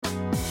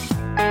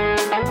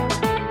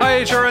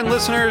HRN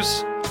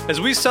listeners.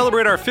 As we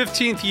celebrate our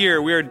 15th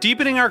year, we are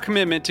deepening our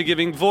commitment to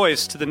giving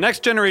voice to the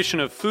next generation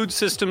of food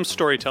systems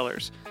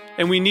storytellers,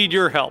 and we need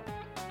your help.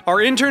 Our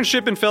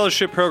internship and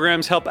fellowship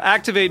programs help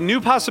activate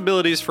new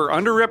possibilities for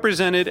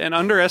underrepresented and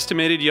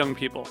underestimated young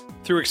people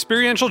through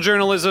experiential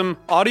journalism,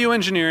 audio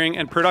engineering,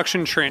 and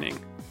production training.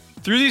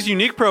 Through these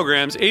unique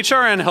programs,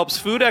 HRN helps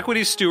food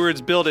equity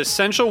stewards build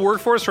essential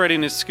workforce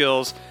readiness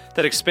skills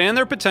that expand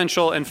their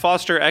potential and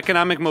foster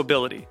economic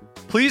mobility.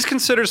 Please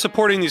consider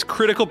supporting these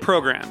critical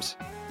programs.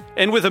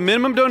 And with a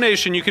minimum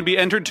donation, you can be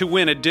entered to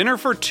win a dinner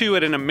for two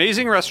at an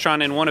amazing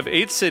restaurant in one of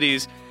 8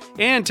 cities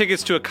and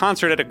tickets to a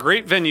concert at a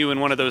great venue in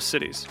one of those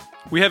cities.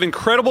 We have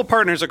incredible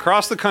partners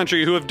across the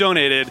country who have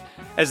donated,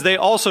 as they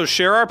also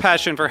share our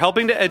passion for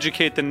helping to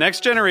educate the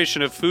next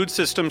generation of food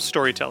systems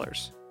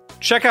storytellers.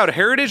 Check out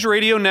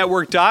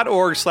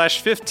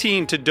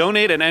heritageradionetwork.org/15 to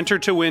donate and enter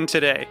to win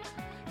today.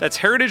 That's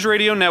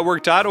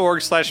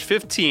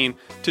heritageradionetwork.org/15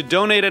 to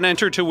donate and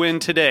enter to win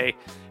today.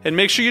 And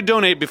make sure you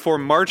donate before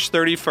March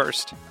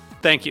 31st.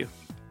 Thank you.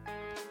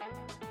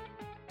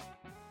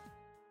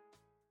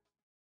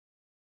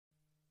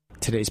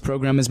 Today's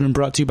program has been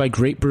brought to you by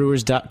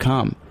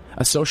GreatBrewers.com,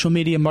 a social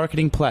media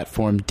marketing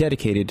platform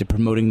dedicated to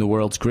promoting the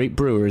world's great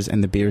brewers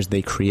and the beers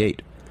they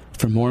create.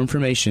 For more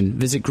information,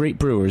 visit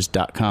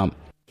GreatBrewers.com.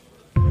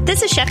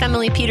 This is Chef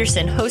Emily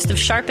Peterson, host of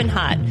Sharp and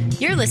Hot.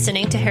 You're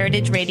listening to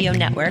Heritage Radio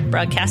Network,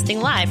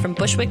 broadcasting live from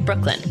Bushwick,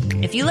 Brooklyn.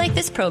 If you like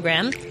this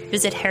program,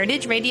 visit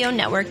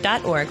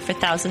heritageradionetwork.org for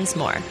thousands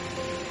more.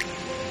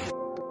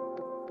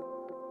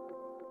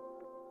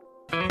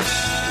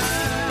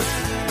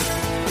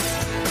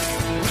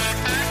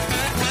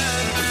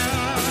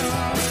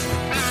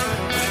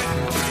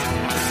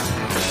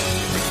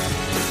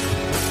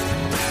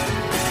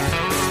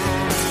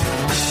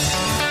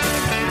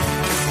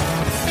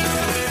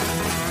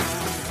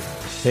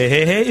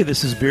 Hey,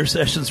 this is Beer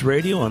Sessions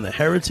Radio on the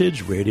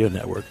Heritage Radio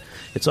Network.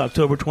 It's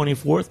October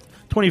 21st,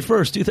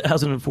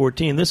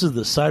 2014. This is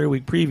the Cider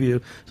Week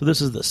preview, so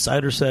this is the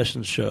Cider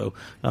Sessions show.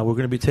 We're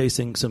going to be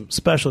tasting some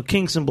special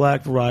Kingston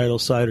Black varietal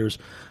ciders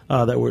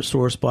that were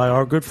sourced by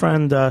our good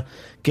friend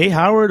Gay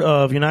Howard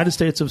of United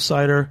States of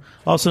Cider,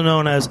 also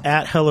known as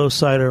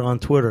 @HelloCider on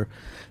Twitter.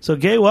 So,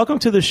 Gay, welcome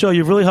to the show.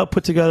 You've really helped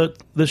put together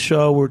this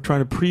show. We're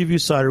trying to preview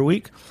Cider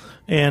Week.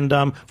 And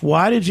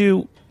why did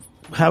you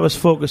have us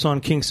focus on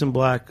Kingston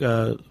Black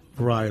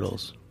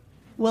varietals?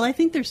 Well, I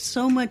think there's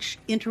so much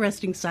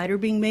interesting cider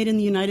being made in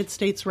the United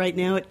States right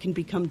now. It can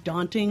become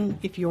daunting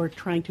if you're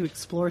trying to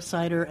explore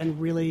cider and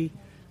really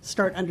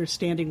start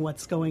understanding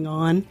what's going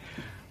on.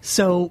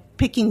 So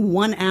picking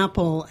one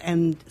apple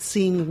and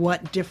seeing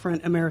what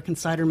different American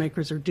cider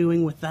makers are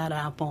doing with that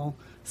apple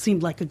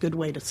seemed like a good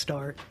way to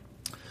start.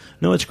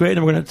 No, it's great,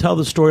 and we're going to tell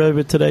the story of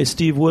it today.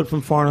 Steve Wood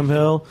from Farnham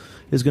Hill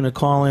is going to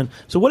call in.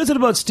 So what is it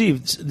about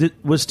Steve?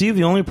 Was Steve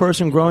the only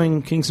person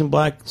growing Kingston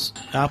Black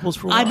apples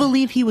for a while? I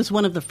believe he was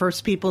one of the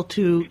first people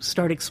to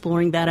start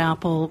exploring that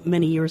apple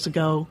many years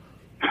ago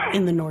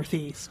in the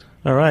Northeast.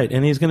 All right,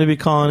 and he's going to be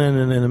calling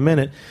in a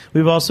minute.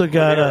 We've also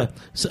got,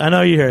 I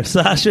know you're here,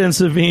 Sasha and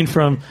Savine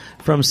from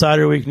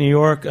Cider Week New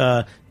York,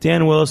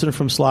 Dan Willison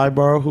from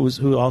Slyborough,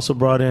 who also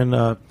brought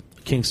in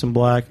Kingston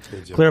Black.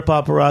 Claire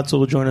Paparazzo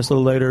will join us a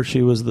little later.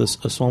 She was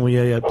a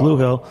sommelier at Blue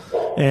Hill.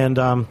 And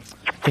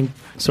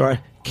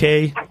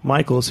Kay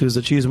Michaels, who's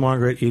the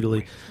cheesemonger at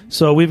Italy.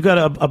 So we've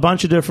got a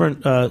bunch of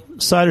different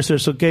ciders here.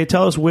 So, Kay,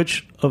 tell us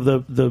which of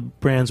the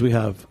brands we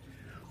have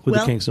with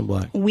the Kingston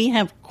Black. We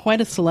have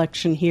quite a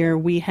selection here.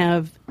 We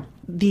have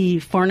the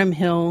Farnham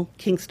Hill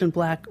Kingston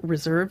Black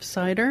Reserve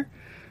cider,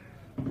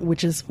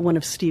 which is one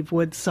of Steve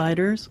Wood's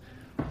ciders.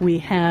 We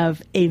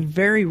have a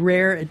very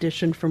rare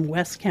edition from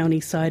West County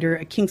Cider,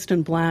 a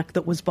Kingston Black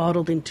that was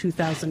bottled in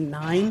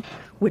 2009,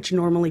 which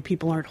normally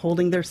people aren't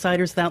holding their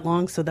ciders that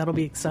long, so that'll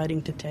be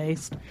exciting to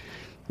taste.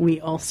 We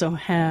also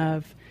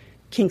have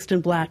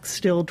Kingston Black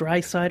Still Dry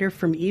Cider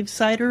from Eve's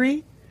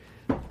Cidery.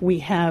 We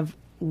have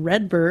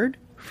Redbird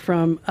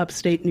from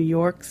upstate New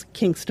York's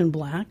Kingston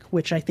Black,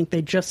 which I think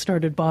they just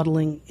started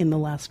bottling in the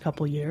last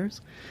couple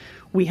years.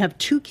 We have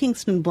 2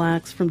 Kingston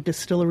Blacks from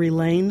Distillery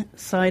Lane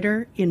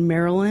Cider in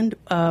Maryland.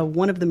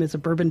 One of them is a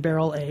bourbon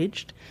barrel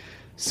aged,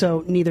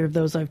 so neither of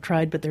those I've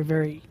tried, but they're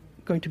very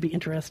going to be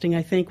interesting,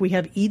 I think. We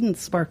have Eden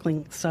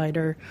Sparkling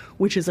Cider,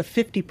 which is a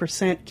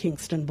 50%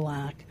 Kingston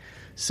Black.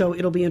 So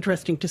it'll be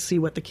interesting to see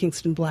what the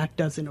Kingston Black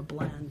does in a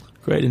blend.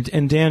 Great.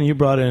 And Dan, you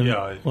brought in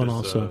one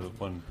also.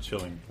 One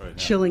chilling right now.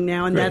 Chilling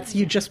now, and that's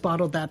you just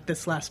bottled that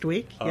this last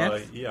week,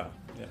 yes? Yeah.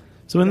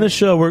 So in this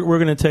show, we're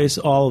going to taste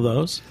all of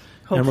those.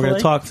 Hopefully. And we're going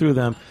to talk through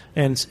them.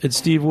 And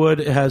Steve Wood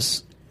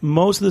has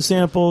most of the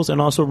samples,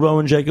 and also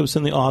Rowan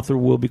Jacobson, the author,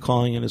 will be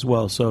calling in as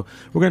well. So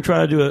we're going to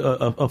try to do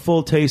a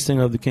full tasting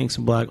of the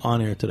Kingston Black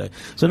on air today.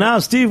 So now,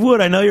 Steve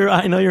Wood, I know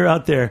you're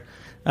out there.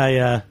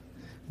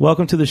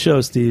 Welcome to the show,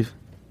 Steve.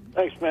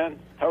 Thanks, man.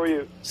 How are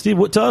you? Steve,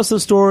 tell us the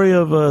story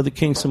of the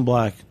Kingston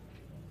Black.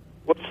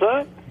 What's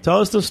that?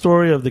 Tell us the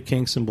story of the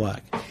Kingston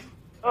Black.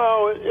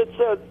 Oh,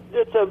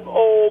 it's an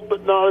old,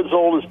 but not as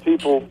old as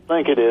people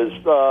think it is.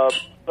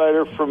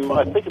 Cider from,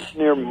 I think it's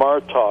near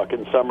Martock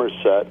in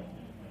Somerset.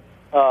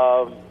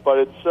 But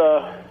it's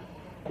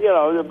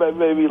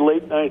maybe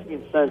late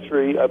 19th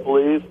century, I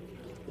believe,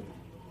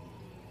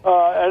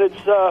 and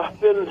it's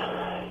been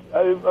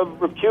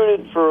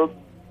reputed for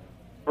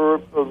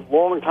a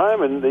long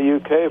time in the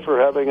UK for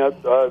having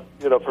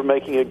for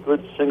making a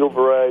good single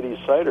variety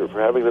cider, for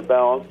having the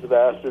balance of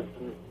acids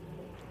and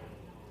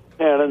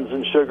tannins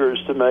and sugars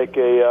to make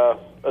a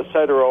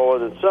cider all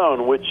on its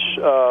own, which,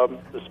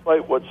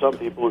 despite what some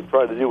people have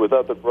tried to do with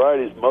other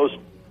varieties, most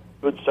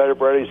good cider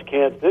varieties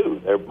can't do.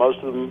 Most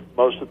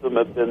of them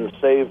have been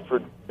saved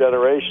for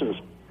generations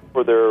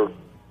for the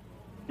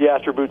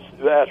attributes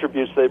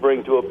they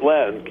bring to a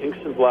blend.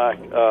 Kingston Black,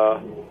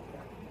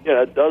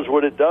 it does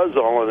what it does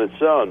all on its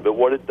own, but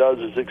what it does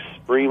is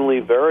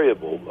extremely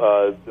variable,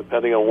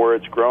 depending on where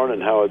it's grown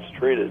and how it's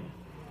treated.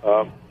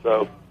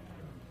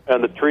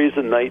 And the tree's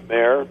a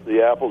nightmare.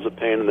 The apple's a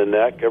pain in the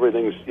neck.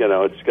 Everything's,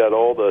 it's got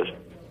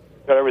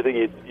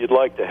everything you'd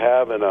like to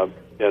have in a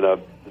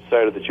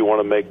cider that you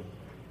want to make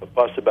a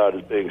fuss about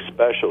as being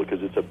special,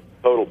 because it's a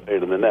total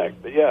pain in the neck.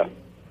 But yeah,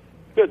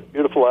 good,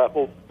 beautiful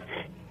apple.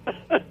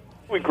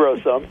 We grow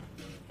some.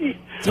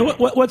 So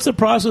what's the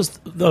process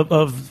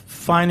of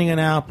finding an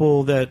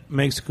apple that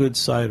makes good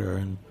cider?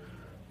 And,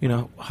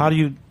 how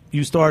do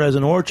you start as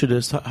an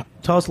orchardist?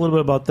 Tell us a little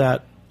bit about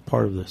that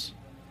part of this.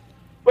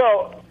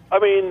 Well, I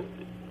mean,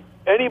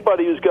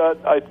 anybody who's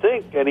got, I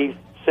think, any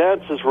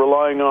sense is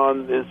relying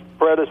on his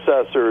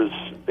predecessor's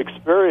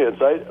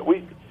experience.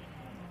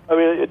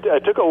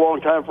 It took a long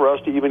time for us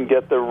to even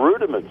get the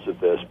rudiments of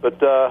this, but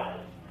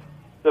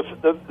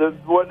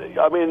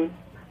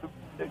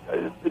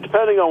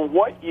depending on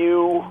what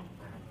you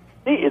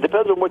need, it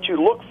depends on what you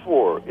look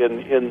for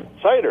in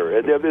cider,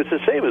 and it's the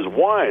same as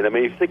wine. I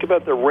mean, if you think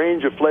about the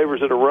range of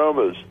flavors and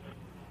aromas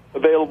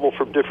available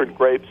from different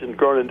grapes and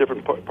grown in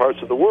different parts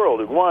of the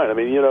world in wine. I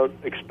mean, you don't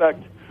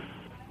expect,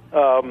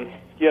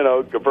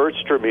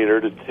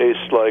 Gewürztraminer to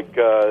taste like,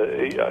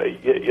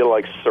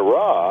 like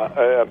Syrah.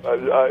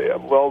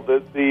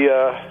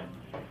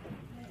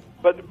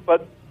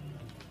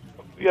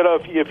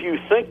 If you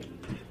think,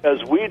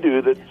 as we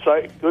do, that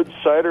good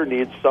cider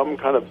needs some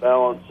kind of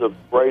balance of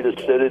bright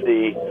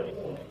acidity,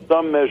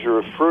 some measure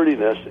of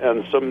fruitiness,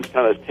 and some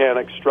kind of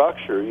tannic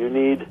structure, you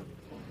need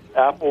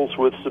apples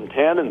with some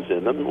tannins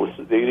in them.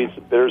 You need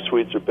some bitter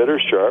sweets or bitter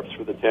sharps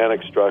for the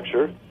tannic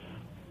structure.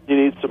 You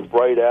need some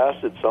bright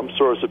acid, some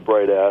source of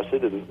bright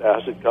acid, and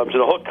acid comes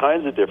in all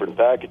kinds of different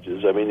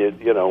packages. I mean,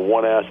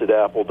 one acid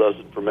apple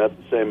doesn't ferment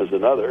the same as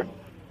another.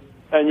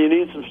 And you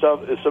need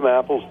some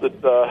apples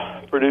that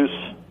produce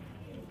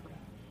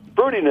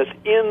fruitiness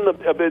in the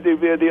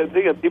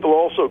thing that people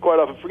also quite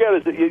often forget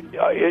is that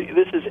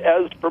this is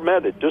as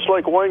fermented, just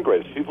like wine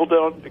grapes. People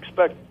don't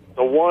expect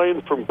the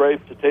wine from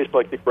grapes to taste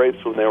like the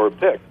grapes when they were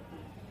picked.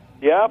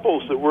 The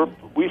apples that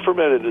we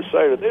fermented as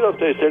cider, they don't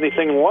taste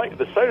anything like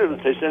the cider.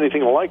 Doesn't taste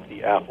anything like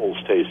the apples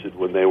tasted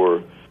when they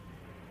were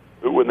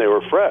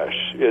fresh.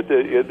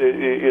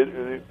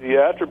 The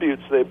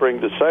attributes they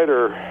bring to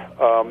cider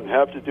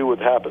have to do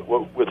with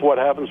what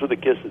happens with the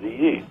kiss of the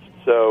yeast.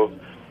 So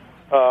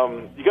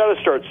you got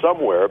to start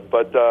somewhere,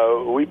 but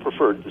we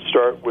prefer to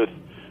start with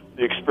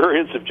the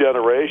experience of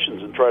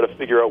generations and try to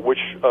figure out which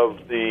of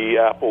the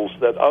apples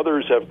that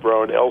others have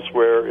grown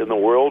elsewhere in the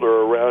world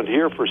or around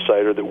here for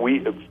cider, that we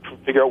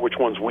figure out which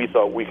ones we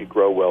thought we could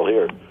grow well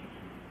here.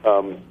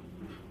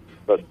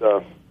 But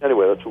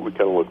anyway, that's what we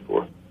kind of look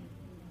for.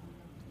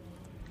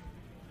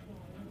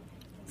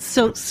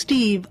 So,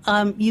 Steve,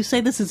 you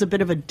say this is a bit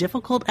of a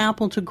difficult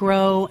apple to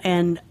grow,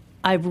 and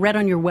I've read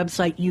on your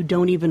website you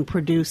don't even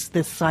produce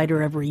this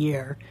cider every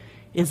year.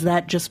 Is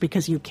that just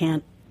because you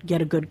can't get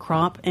a good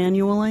crop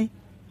annually?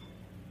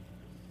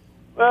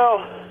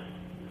 Well,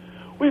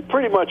 we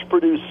pretty much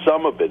produce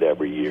some of it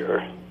every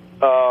year.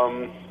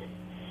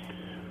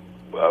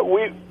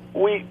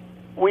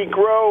 We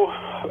grow.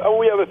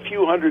 We have a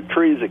few hundred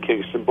trees at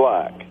Kingston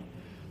Black,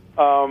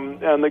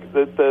 and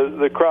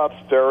the crops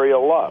vary a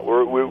lot.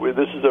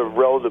 This is a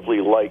relatively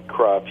light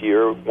crop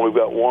year. We've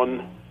got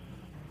one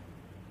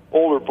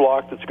older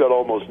block that's got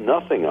almost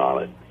nothing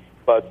on it.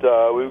 But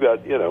we've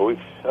got,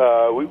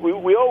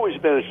 we always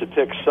manage to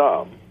pick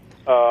some.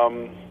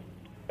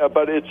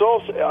 But it's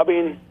also, I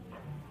mean,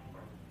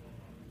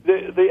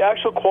 the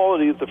actual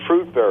quality of the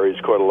fruit varies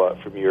quite a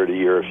lot from year to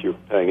year if you're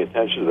paying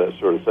attention to that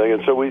sort of thing.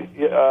 And so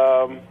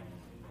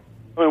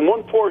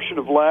one portion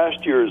of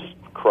last year's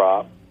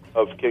crop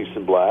of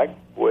Kingston Black,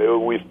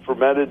 we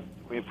fermented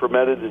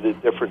it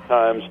at different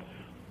times.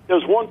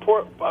 There's one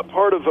part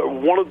of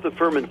one of the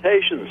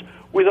fermentations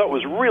we thought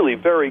was really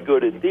very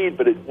good indeed,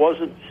 but it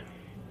wasn't.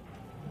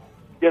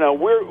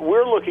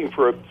 We're looking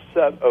for a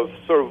set of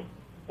sort of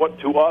what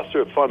to us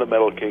are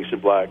fundamental Kingston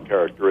Black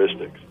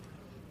characteristics.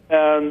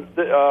 And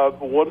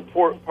one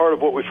part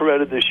of what we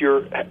fermented this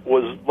year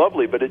was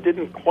lovely, but it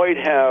didn't quite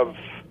have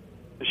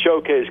the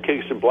showcase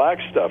Kingston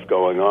Black stuff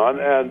going on,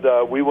 and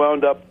we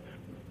wound up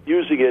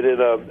using it in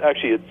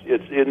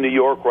it's in New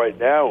York right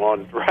now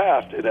on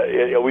draft. And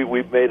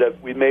we made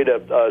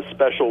a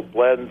special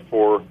blend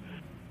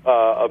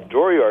of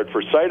Dooryard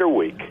for Cider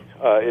Week.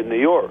 in New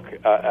York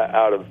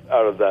out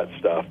of that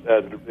stuff,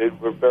 and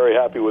we're very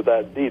happy with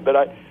that indeed.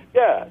 But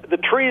the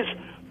trees.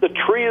 The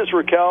tree is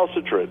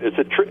recalcitrant. It's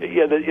a tree.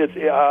 Yeah,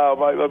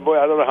 boy,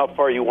 I don't know how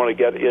far you want to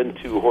get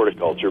into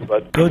horticulture,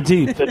 but go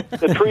deep.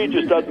 The tree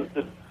just doesn't.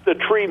 The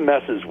tree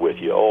messes with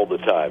you all the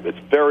time. It's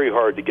very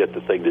hard to get the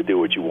thing to do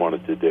what you want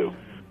it to do,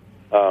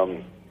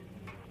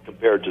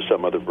 compared to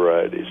some other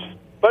varieties.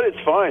 But it's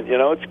fine.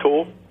 It's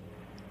cool.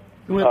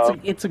 Well,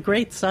 it's a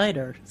great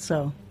cider.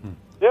 So.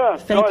 Yeah,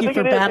 thank you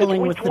for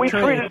battling with the tree. We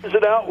treat it as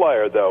an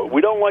outlier, though.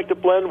 We don't like to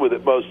blend with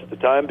it most of the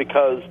time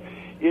because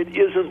it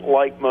isn't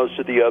like most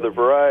of the other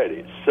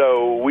varieties.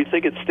 So we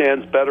think it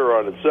stands better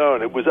on its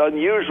own. It was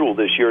unusual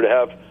this year to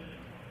have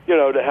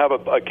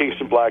a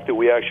Kingston Black that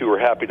we actually were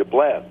happy to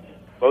blend.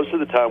 Most of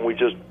the time we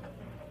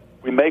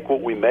make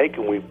what we make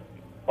and we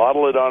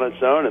bottle it on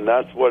its own, and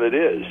that's what it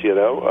is,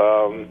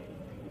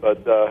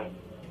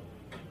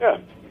 yeah.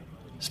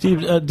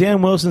 Steve,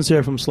 Dan Wilson's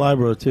here from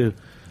Slybro, too.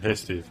 Hey,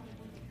 Steve.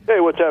 Hey,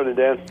 what's happening,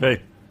 Dan?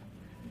 Hey.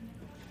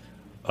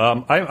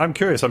 I'm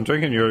curious. I'm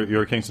drinking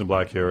your Kingston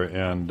Black here,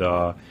 and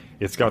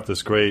it's got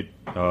this great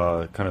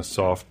kind of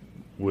soft,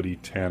 woody,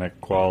 tannic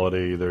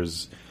quality.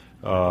 There's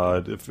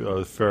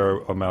a fair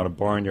amount of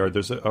barnyard.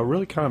 There's a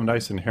really kind of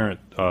nice inherent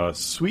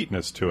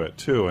sweetness to it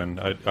too. And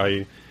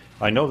I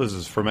know this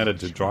is fermented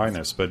to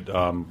dryness, but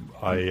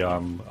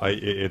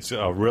it's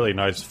a really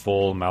nice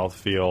full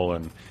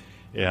mouthfeel,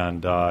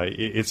 and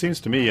it seems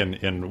to me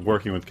in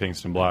working with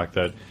Kingston Black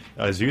that,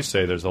 as you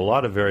say, there's a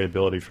lot of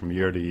variability from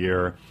year to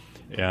year.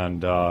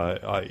 And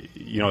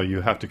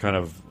you have to kind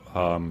of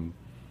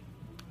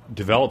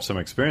develop some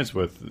experience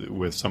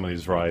with some of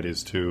these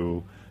varieties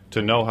to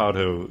know how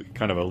to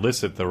kind of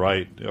elicit the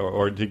right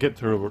or to get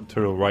to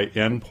the right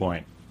end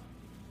point.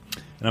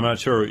 And I'm not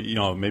sure,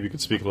 maybe you could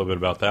speak a little bit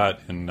about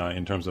that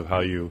in terms of how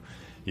you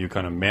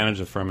kind of manage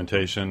the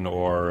fermentation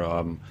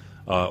or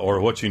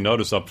what you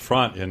notice up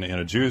front in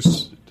a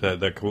juice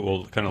that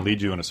will kind of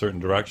lead you in a certain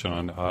direction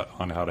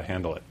on how to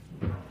handle it.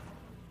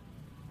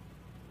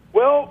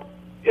 Well,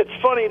 it's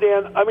funny,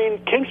 Dan. I mean,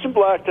 Kingston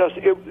Black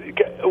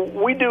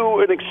we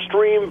do an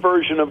extreme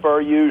version of our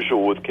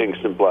usual with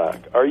Kingston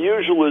Black. Our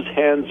usual is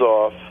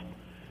hands-off,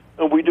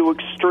 and we do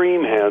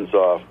extreme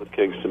hands-off with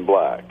Kingston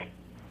Black.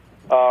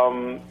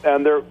 And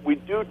there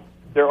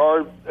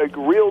are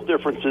real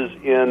differences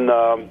in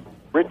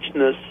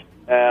richness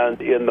and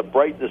in the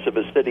brightness of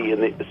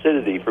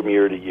acidity from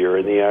year to year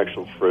in the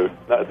actual fruit.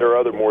 There are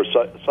other more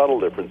subtle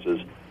differences.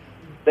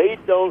 They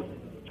don't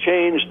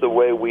change the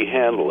way we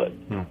handle it.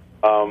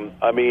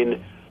 I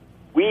mean,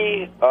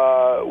 we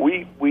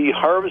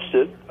harvest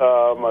it.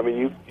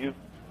 You've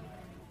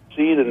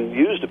seen and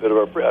used a bit of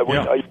our fruit.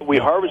 We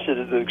harvest it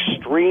at an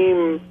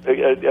extreme,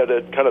 at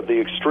a kind of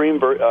the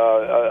extreme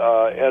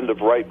end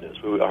of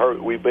ripeness.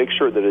 We make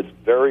sure that it's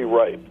very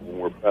ripe when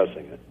we're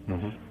pressing it.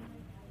 Mm-hmm.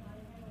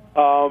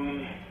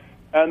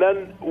 And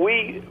then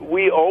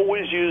we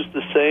always use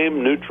the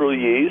same neutral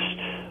yeast.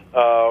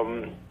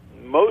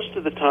 Most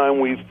of the time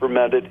we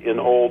ferment it in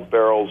old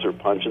barrels or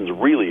puncheons,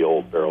 really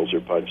old barrels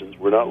or puncheons.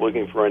 We're not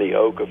looking for any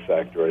oak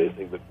effect or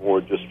anything, but more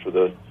just for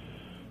the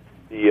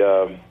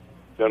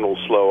general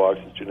slow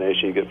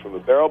oxygenation you get from a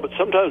barrel. But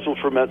sometimes we'll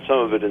ferment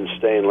some of it in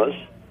stainless.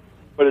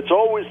 But it's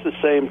always the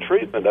same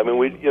treatment. I mean,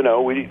 we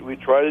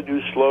try to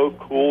do slow,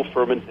 cool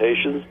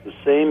fermentations, the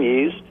same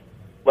yeast,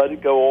 let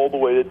it go all the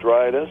way to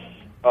dryness.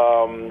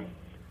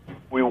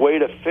 We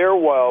wait a fair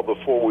while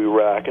before we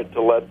rack it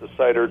to let the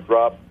cider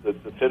drop, the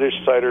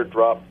finished cider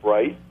drop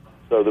bright,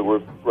 so that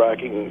we're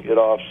racking it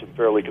off some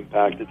fairly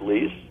compacted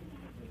lees.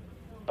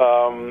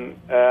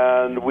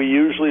 And we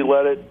usually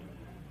let it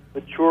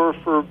mature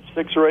for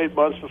 6 or 8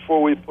 months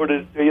before we put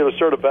it,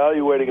 start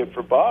evaluating it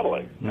for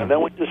bottling. Mm-hmm. And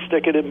then we just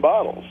stick it in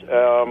bottles.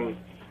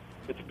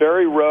 It's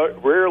very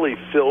rarely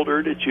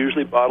filtered. It's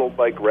usually bottled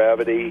by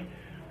gravity.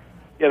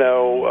 And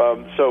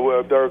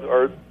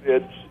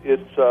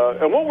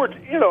what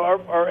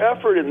our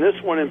effort in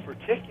this one in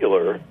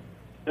particular,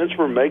 since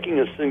we're making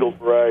a single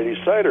variety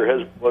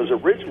cider, was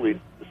originally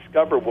to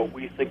discover what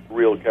we think the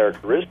real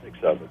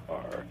characteristics of it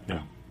are,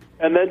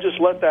 and then just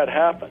let that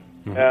happen.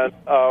 Mm-hmm.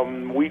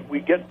 And we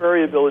get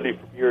variability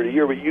from year to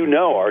year, but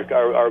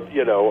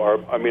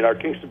our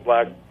Kingston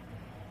Black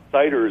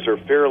ciders are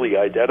fairly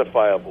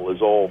identifiable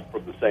as all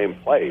from the same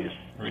place.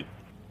 Right.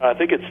 I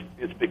think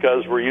it's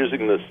because we're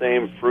using the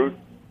same fruit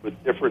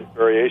with different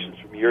variations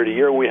from year to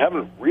year. We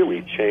haven't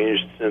really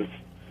changed since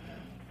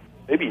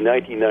maybe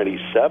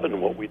 1997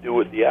 what we do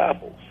with the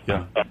apples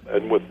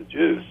and with the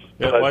juice.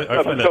 Yeah, there are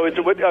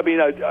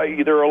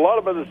a lot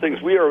of other things.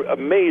 We are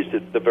amazed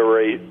at the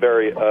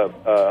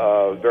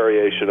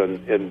variation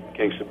in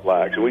Kingston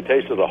Blacks, and we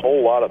tasted a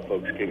whole lot of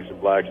folks' Kingston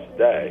Blacks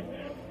today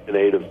in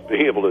aid of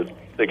being able to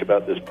think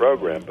about this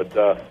program. But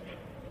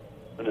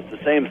it's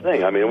the same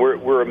thing. I mean,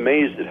 we're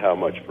amazed at how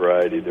much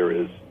variety there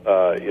is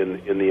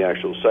in the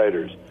actual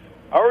ciders.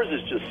 Ours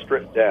is just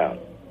stripped down.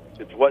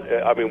 It's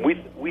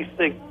we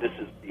think this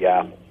is the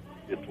apple.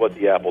 It's what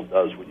the apple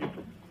does when you.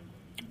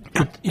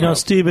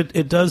 Steve,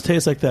 it does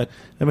taste like that.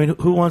 I mean,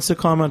 who wants to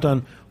comment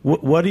on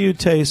what do you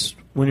taste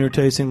when you're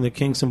tasting the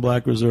Kingston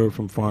Black Reserve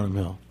from Farnham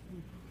Hill?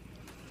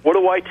 What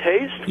do I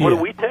taste? Yeah. What do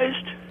we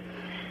taste?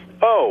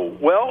 Oh,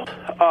 well,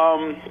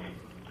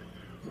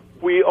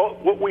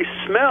 what we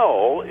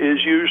smell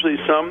is usually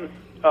some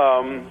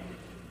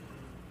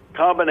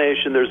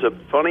combination. There's a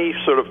funny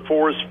sort of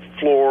forest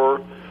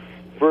floor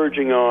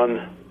verging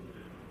on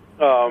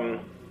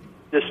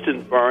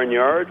distant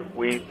barnyard.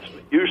 We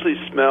usually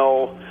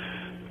smell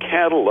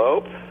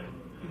cantaloupe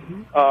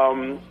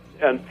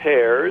and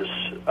pears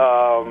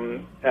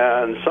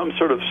and some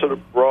sort of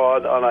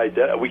broad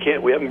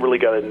unidentified. We haven't really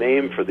got a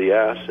name for the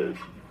acid.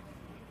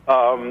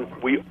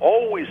 We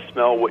always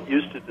smell what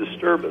used to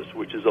disturb us,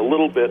 which is a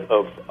little bit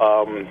of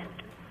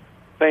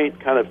faint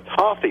kind of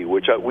toffee,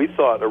 which we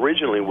thought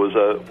originally was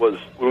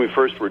when we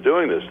first were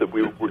doing this that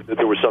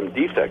there was some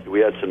defect, that we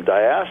had some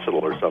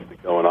diacetyl or something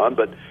going on,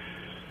 but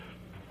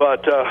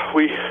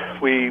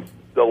we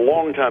a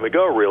long time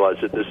ago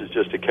realized that this is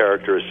just a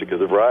characteristic of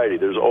the variety.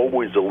 There's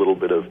always a little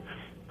bit of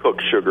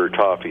cooked sugar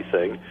toffee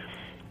thing.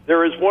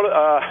 There is one.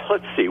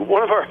 Let's see.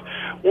 One of our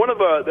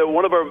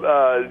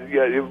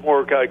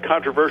more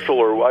controversial,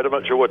 or I'm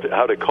not sure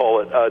how to call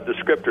it,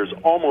 descriptors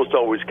almost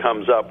always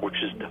comes up,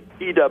 which is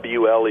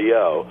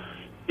PWLEO,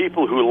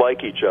 people who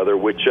like each other.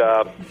 Which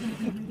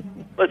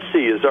let's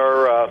see, is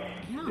our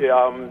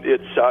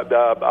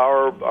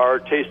our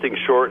tasting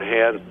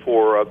shorthand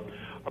for a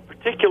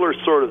particular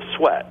sort of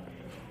sweat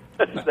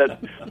that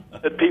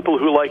people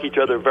who like each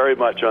other very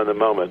much on the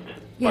moment.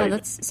 Yeah,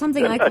 that's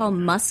something I call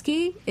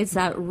musky. Is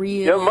that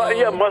real?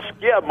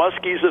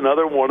 Musky's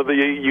another one of the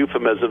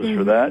euphemisms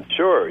for that.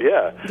 Sure,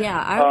 yeah. Yeah,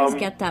 I always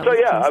get that. So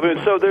yeah,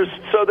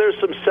 there's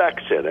some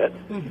sex in it,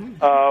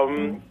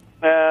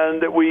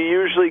 and we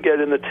usually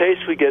get in the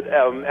taste. We get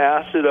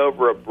acid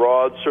over a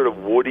broad sort of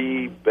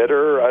woody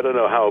bitter. I don't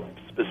know how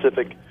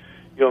specific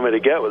you want me to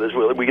get with this.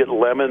 We get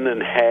lemon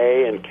and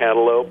hay and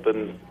cantaloupe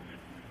and.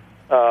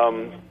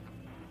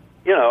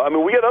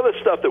 We get other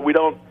stuff that we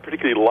don't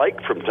particularly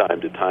like from time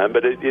to time,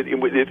 but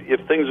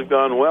if things have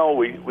gone well,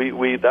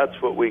 we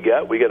that's what we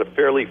get. We get a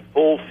fairly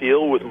full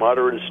feel with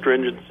moderate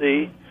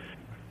astringency,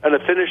 and a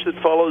finish that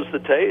follows the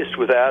taste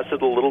with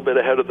acid a little bit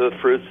ahead of the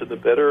fruits and the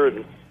bitter,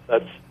 and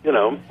that's,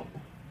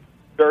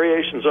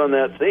 variations on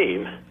that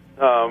theme.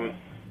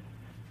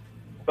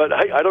 But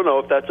I don't know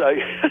if that's I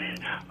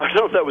don't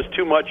know if that was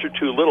too much or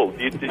too little.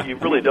 You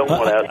really don't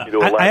want to ask me to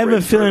elaborate. I have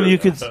a feeling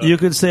you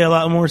could say a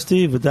lot more,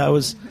 Steve, but that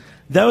was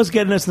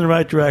getting us in the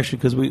right direction,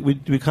 because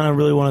we kind of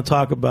really want to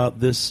talk about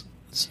this,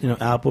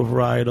 apple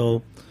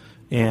varietal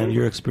and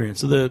your experience.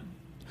 So we're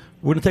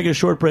going to take a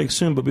short break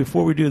soon, but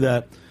before we do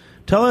that,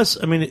 tell us.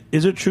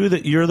 Is it true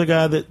that you're the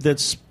guy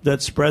that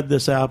spread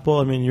this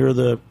apple? You're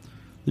the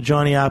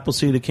Johnny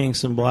Appleseed of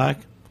Kingston Black.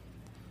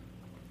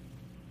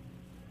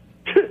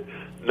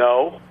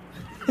 No.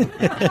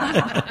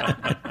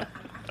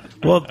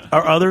 Well,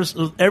 are others?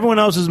 Everyone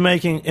else is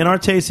making in our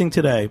tasting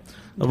today.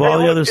 Of all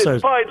the other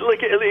sides. Fine. Look,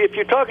 if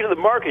you're talking to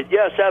the market,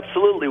 yes,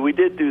 absolutely, we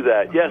did do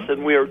that. Yes,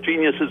 and we are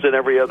geniuses in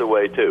every other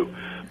way too.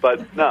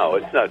 But no,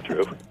 it's not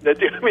true. This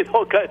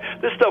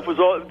stuff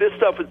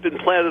has been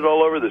planted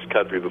all over this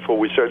country before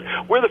we started.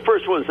 We're the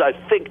first ones, I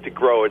think, to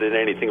grow it in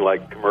anything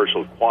like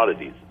commercial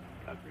quantities in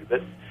the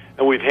country.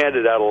 And we've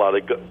handed out a lot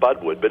of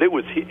budwood, but it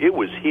was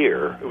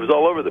here. It was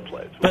all over the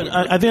place. But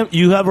I think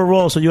you have a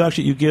role, so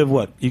you give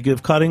what? You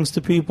give cuttings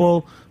to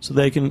people so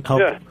they can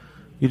help. Yeah.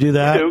 You do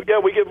that? We do. Yeah,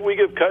 we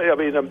give.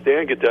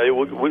 Dan can tell you,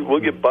 we'll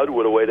give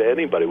budwood away to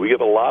anybody. We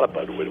give a lot of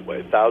budwood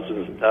away,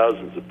 thousands and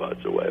thousands of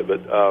buds away.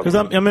 But because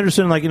I'm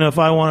interested in, if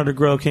I wanted to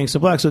grow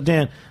Kingston Black. So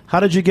Dan, how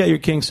did you get your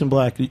Kingston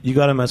Black? You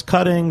got them as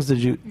cuttings?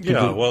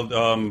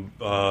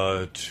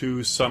 Well,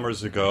 2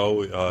 summers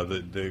ago,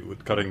 the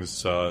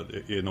cuttings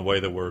in the way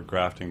that we're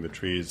grafting the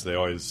trees, they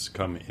always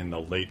come in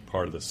the late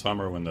part of the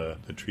summer when the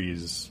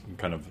trees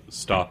kind of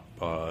stop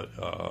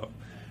the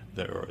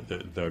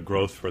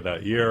growth for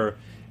that year.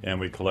 And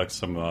we collect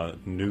some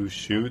new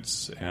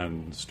shoots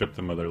and strip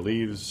them of their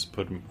leaves,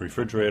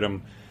 refrigerate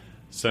them,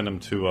 send them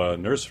to a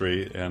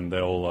nursery, and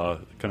they'll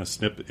kind of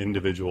snip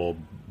individual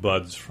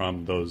buds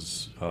from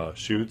those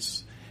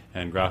shoots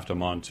and graft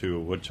them onto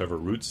whichever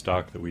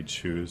rootstock that we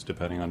choose,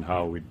 depending on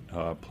how we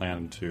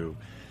plan to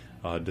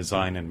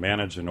design and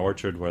manage an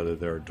orchard, whether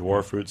they're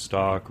dwarf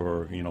rootstock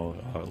or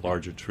a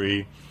larger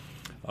tree.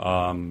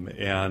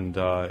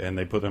 And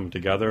they put them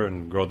together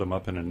and grow them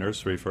up in a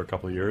nursery for a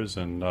couple of years.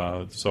 And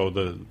so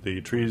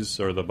the trees,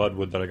 or the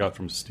budwood that I got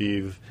from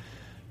Steve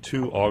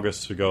 2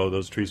 Augusts ago,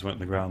 those trees went in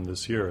the ground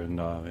this year,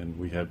 and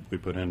we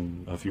put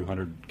in a few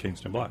hundred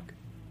Kingston Black.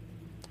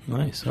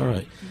 Nice. All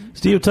right,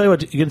 Steve. I'll tell you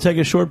what. You're going to take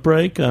a short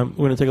break. We're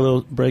going to take a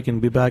little break and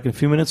be back in a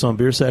few minutes on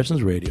Beer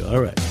Sessions Radio. All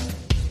right.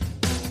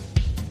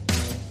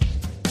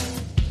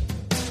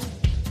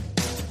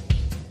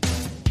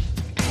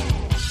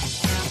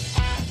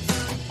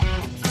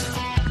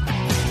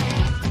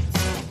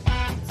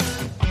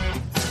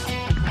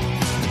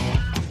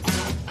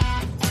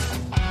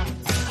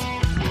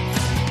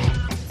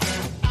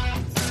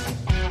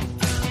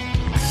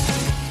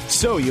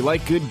 So, you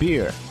like good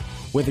beer,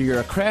 Whether you're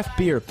a craft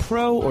beer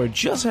pro or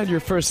just had your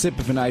first sip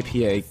of an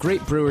IPA,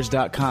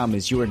 GreatBrewers.com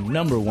is your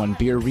 #1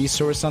 beer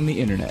resource on the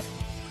internet.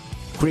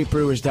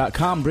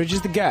 GreatBrewers.com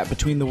bridges the gap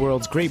between the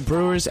world's great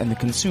brewers and the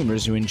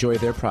consumers who enjoy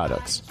their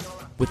products.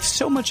 With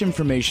so much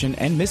information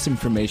and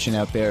misinformation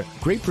out there,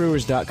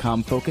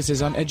 GreatBrewers.com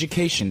focuses on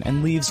education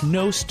and leaves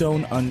no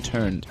stone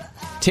unturned.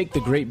 Take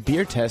the Great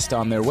Beer Test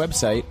on their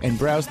website and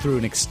browse through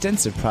an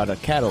extensive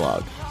product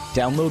catalog.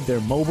 Download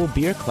their mobile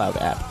Beer Cloud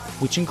app,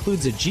 which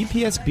includes a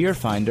GPS beer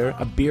finder,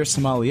 a beer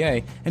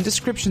sommelier, and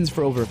descriptions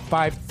for over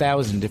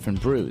 5,000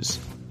 different brews.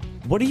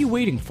 What are you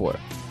waiting for?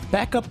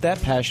 Back up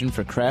that passion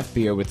for craft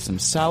beer with some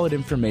solid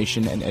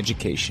information and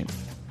education.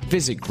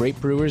 Visit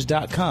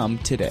GreatBrewers.com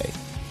today.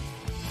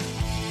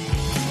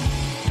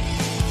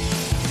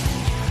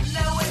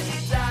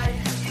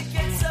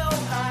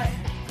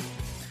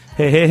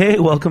 Hey,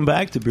 welcome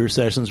back to Beer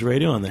Sessions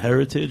Radio on the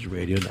Heritage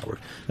Radio Network.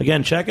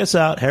 Again, check us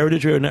out,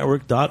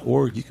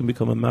 heritageradionetwork.org. You can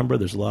become a member.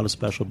 There's a lot of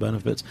special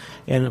benefits.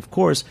 And, of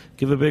course,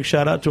 give a big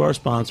shout-out to our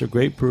sponsor,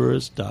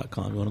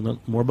 GreatBrewers.com. You want to know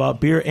more about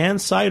beer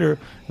and cider,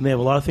 and they have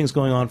a lot of things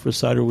going on for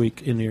Cider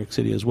Week in New York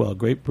City as well,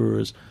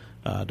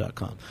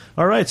 GreatBrewers.com.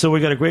 All right, so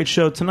we got a great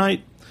show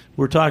tonight.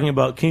 We're talking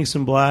about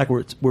Kingston Black.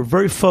 We're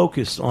very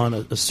focused on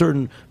a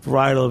certain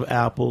varietal of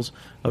apples.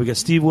 We got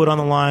Steve Wood on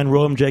the line.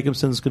 Rowan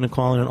Jacobson's going to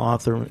call in an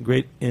author,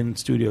 great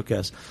in-studio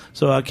guest.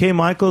 So, Kay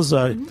Michaels,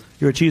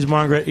 you're a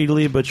cheesemonger at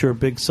Italy, but you're a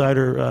big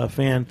cider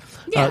fan.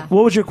 Yeah.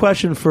 What was your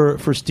question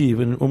for Steve,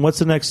 and what's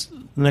the next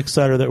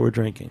cider that we're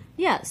drinking?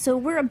 Yeah, so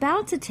we're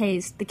about to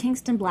taste the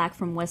Kingston Black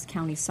from West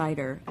County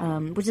Cider,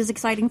 which is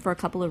exciting for a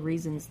couple of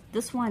reasons.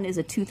 This one is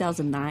a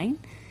 2009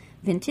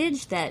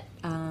 vintage that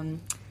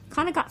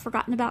kind of got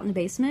forgotten about in the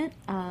basement.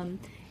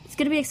 It's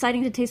going to be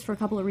exciting to taste for a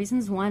couple of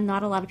reasons. One,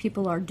 not a lot of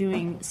people are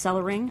doing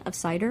cellaring of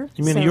cider.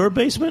 You mean in your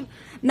basement?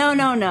 No,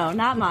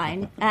 not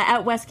mine.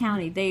 At West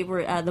County, they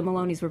were the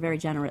Maloney's were very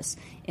generous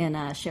in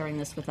sharing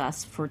this with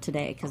us for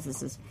today because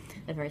this is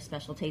a very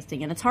special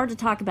tasting. And it's hard to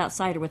talk about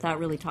cider without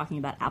really talking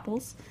about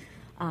apples.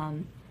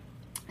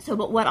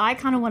 But what I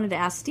kind of wanted to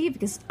ask Steve,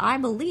 because I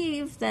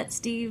believe that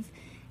Steve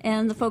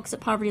and the folks at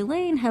Poverty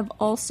Lane have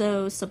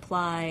also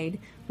supplied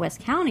West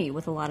County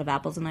with a lot of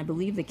apples, and I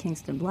believe the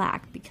Kingston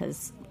Black,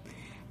 because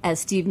as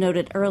Steve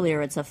noted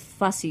earlier, it's a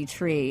fussy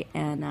tree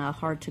and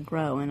hard to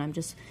grow. And I'm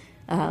just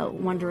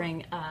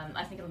wondering,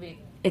 I think it'll be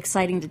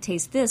exciting to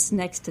taste this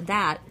next to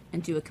that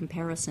and do a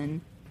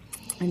comparison.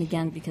 And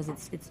again, because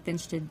it's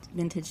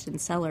vintaged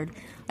and cellared.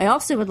 I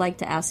also would like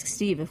to ask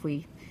Steve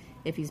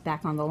if he's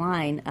back on the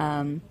line.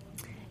 I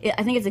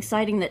think it's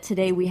exciting that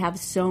today we have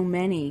so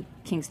many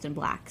Kingston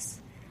Blacks.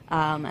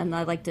 And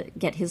I'd like to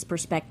get his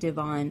perspective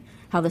on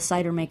how the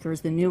cider makers,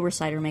 the newer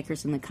cider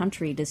makers in the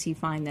country, does he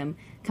find them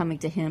coming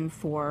to him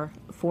for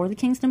the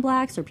Kingston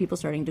Blacks? Are people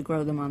starting to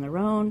grow them on their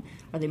own?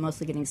 Are they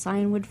mostly getting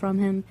Cinewood from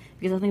him?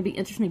 Because I think it'd be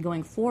interesting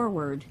going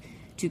forward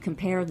to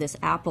compare this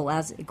apple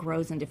as it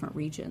grows in different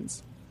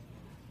regions.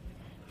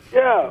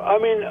 Yeah, I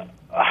mean,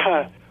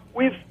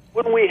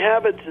 when we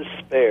have it to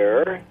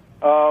spare,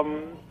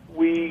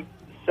 we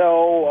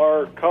sell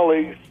our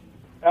colleagues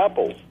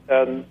apples,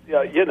 and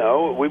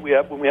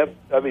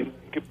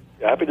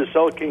happy to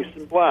sell a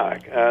Kingston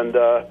Black, and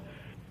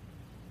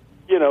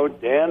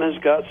Dan has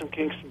got some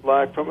Kingston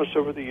Black from us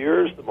over the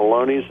years. The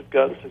Maloneys have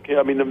gotten some.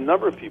 I mean, a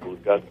number of people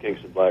have gotten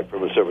Kingston Black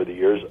from us over the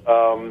years.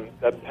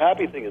 The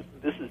happy thing is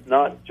this is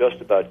not just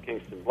about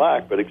Kingston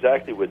Black, but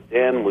exactly what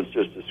Dan was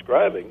just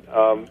describing.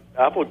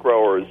 Apple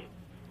growers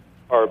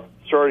are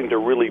starting to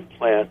really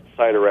plant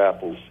cider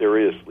apples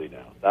seriously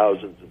now.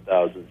 Thousands and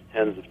thousands,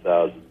 tens of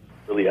thousands,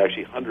 really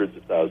actually hundreds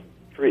of thousands of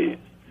trees.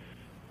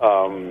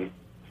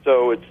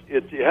 So it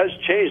has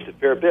changed a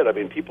fair bit. I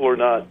mean, people are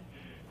not.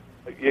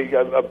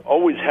 I'm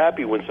always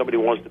happy when somebody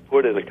wants to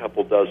put in a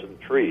couple dozen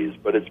trees,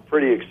 but it's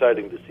pretty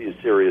exciting to see a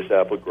serious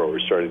apple grower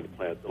starting to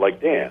plant,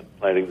 like Dan,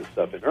 planting the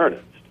stuff in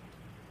earnest.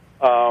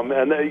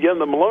 And again,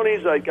 the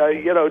Maloney's,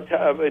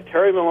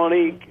 Terry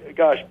Maloney,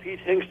 Pete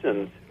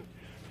Hingston,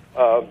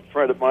 a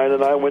friend of mine,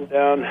 and I went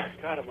down.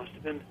 God, it must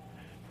have been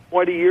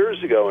 20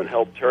 years ago, and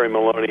helped Terry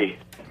Maloney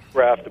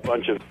graft a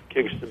bunch of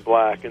Kingston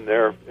Black in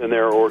their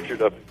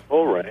orchard up in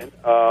Coleraine.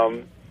 I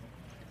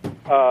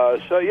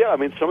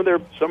mean, some of their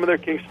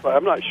Kingston Black.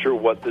 I'm not sure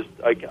what this.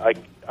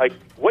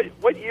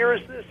 What year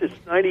is this? It's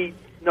 90.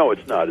 No,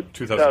 it's not. It's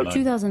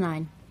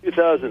 2009.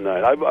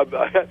 2009. I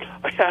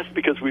asked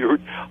because we were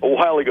a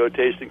while ago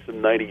tasting some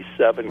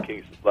 97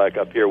 Kingston Black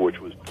up here, which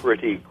was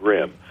pretty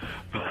grim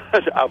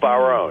of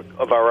our own.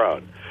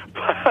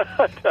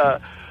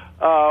 But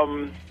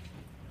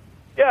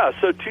yeah,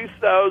 so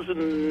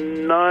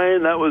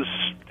 2009. That was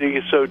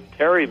so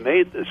Terry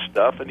made this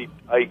stuff, and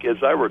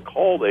as I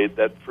recall,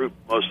 that fruit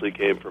mostly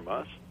came from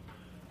us.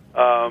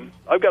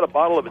 I've got a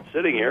bottle of it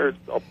sitting here.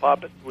 I'll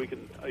pop it. We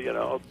can,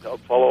 I'll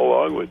follow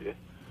along with you.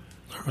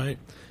 All right.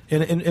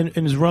 And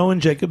is Rowan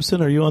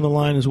Jacobson, are you on the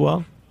line as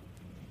well?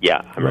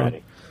 Yeah, I'm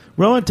ready.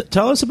 Rowan,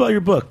 tell us about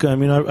your book. I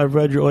mean, I've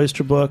read your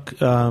oyster book,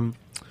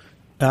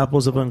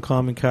 Apples of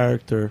Uncommon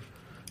Character.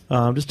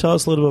 Just tell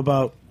us a little bit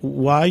about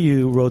why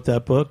you wrote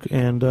that book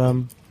and,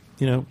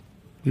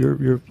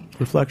 your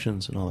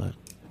reflections and all that.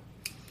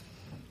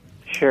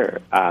 Sure.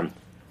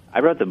 I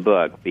wrote the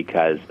book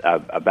because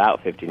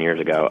about 15 years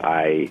ago,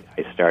 I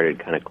started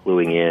kind of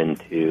cluing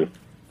into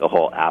the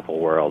whole Apple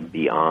world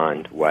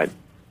beyond what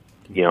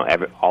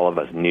all of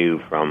us knew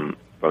from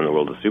the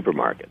world of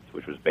supermarkets,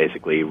 which was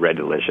basically Red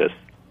Delicious,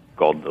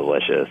 Gold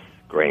Delicious,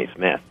 Granny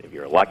Smith, if you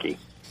were lucky.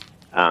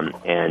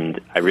 And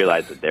I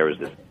realized that there was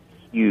this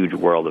huge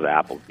world of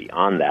apples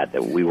beyond that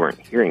we weren't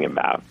hearing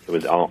about. It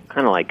was all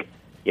kind of like,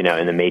 in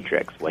the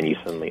Matrix, when you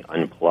suddenly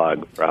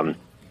unplug from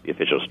the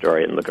official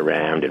story and look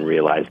around and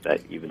realize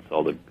that you've been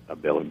sold a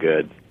bill of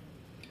goods.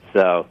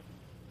 So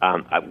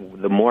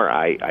the more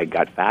I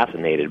got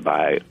fascinated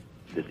by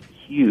this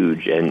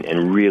huge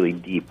and really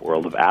deep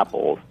world of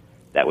apples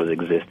that was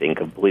existing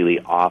completely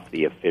off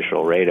the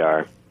official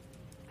radar,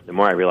 the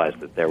more I realized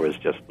that there was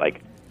just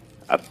like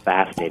a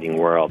fascinating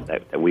world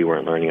that we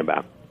weren't learning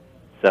about.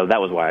 So that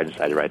was why I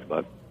decided to write the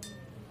book.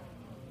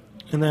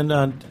 And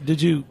then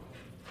did you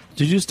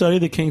study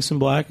the Kingston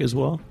Black as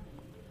well?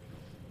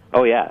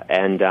 Oh yeah,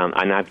 and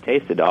I've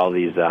tasted all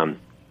these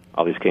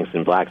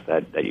Kingston Blacks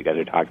that you guys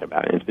are talking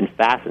about, and it's been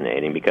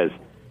fascinating because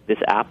this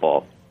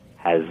apple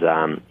has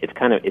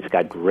it's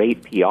got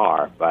great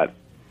PR, but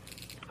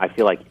I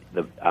feel like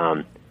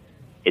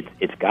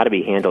it's got to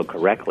be handled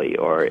correctly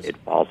or it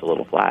falls a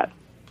little flat.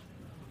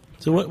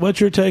 So what's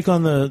your take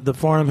on the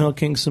Farnham Hill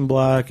Kingston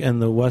Black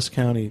and the West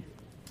County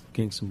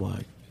Kingston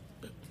Black?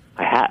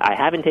 I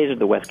haven't tasted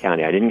the West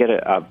County. I didn't get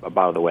a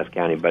bottle of the West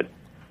County, but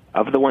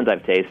of the ones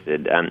I've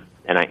tasted, and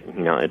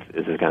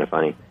this is kind of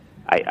funny.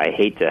 I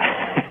hate to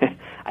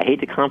I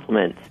hate to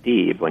compliment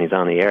Steve when he's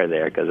on the air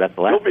there because that's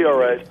the last. He'll be all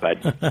right.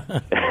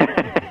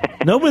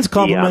 But no one's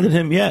complimented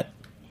him yet.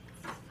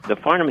 The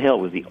Farnham Hill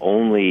was the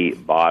only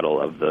bottle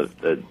of the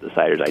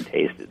ciders I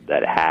tasted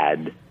that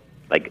had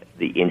like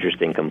the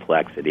interesting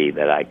complexity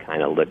that I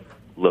kind of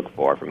look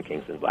for from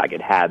Kingston Black.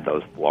 It had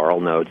those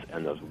floral notes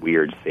and those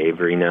weird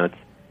savory notes,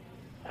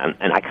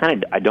 and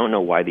I don't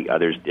know why the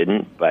others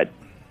didn't, but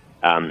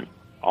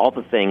all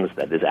the things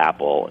that this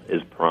apple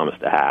is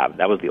promised to have,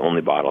 that was the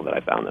only bottle that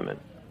I found them in.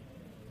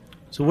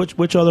 So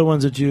which other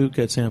ones did you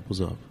get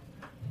samples of?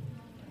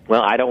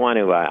 Well, I don't want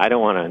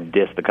to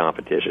diss the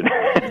competition,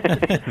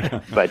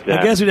 but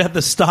I guess we'd have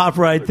to stop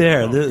right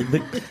there.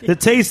 The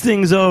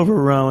tasting's over,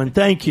 Rowan.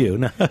 Thank you.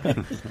 Let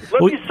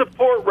me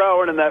support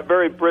Rowan in that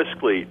very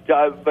briskly,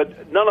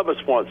 but none of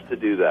us wants to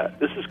do that.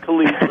 This is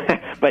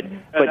collegiate. but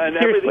and seriously,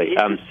 everything he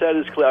just said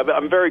is clear.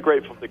 I'm very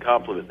grateful for the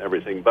compliment and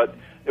everything, but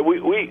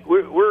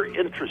we're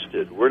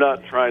interested. We're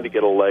not trying to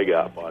get a leg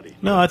up on it.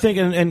 No, I think,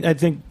 and I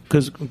think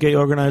because Gay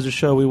Organizer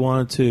Show, we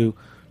wanted to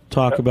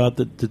talk about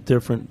the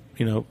different,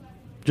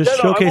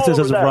 just showcase this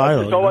as a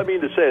varietal. All I mean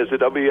to say is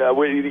that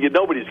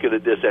nobody's going to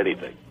diss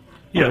anything.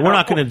 Yeah, we're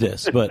not going to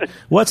diss. But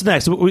what's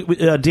next?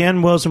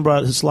 Dan Wilson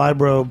brought his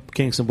Slybro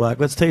Kingston Black.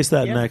 Let's taste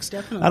that next.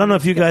 Definitely. I don't know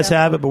if you guys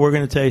have it, but we're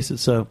going to taste it.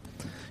 So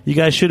you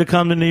guys should have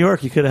come to New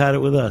York. You could have had it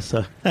with us.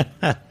 So.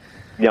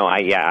 No,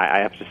 I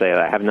have to say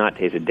I have not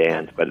tasted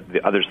Dan's, but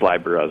the other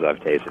Slybros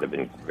I've tasted have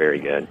been very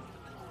good.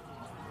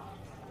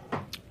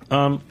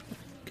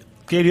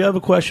 Gay, do you have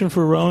a question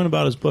for Rowan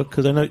about his book?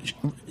 Because I know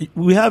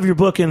we have your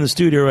book in the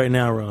studio right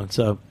now, Rowan.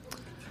 So,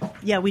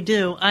 yeah, we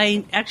do.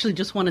 I actually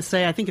just want to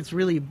say I think it's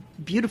really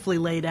beautifully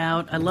laid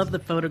out. I love the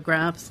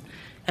photographs,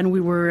 and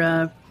we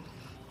were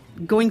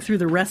going through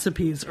the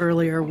recipes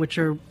earlier, which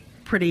are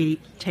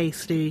pretty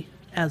tasty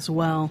as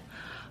well.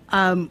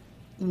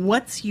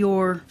 What's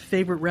your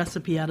favorite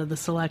recipe out of the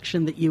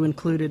selection that you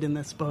included in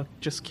this book?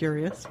 Just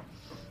curious.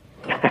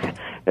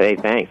 Hey,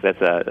 thanks.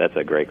 That's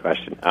a great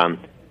question.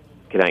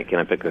 Can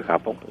I pick a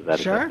couple? Is that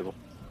sure? acceptable?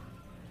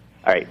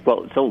 All right.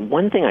 Well, so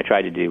one thing I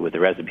try to do with the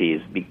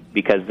recipes,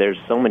 because there's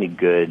so many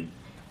good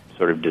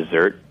sort of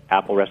dessert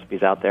apple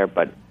recipes out there,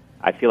 but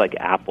I feel like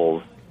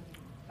apples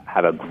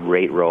have a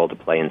great role to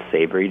play in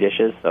savory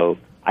dishes. So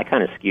I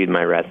kind of skewed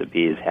my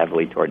recipes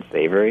heavily towards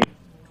savory.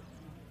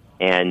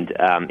 And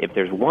if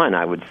there's one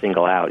I would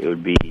single out, it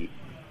would be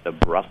the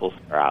Brussels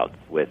sprouts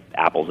with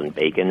apples and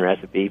bacon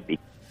recipe. I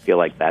feel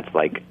like that's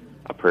like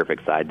a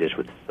perfect side dish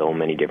with so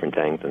many different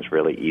things, and it's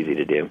really easy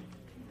to do.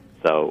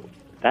 So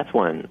that's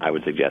one I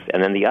would suggest.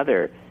 And then the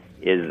other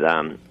is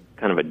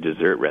kind of a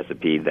dessert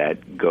recipe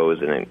that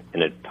goes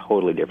in a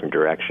totally different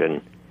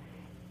direction,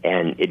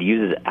 and it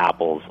uses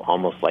apples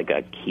almost like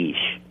a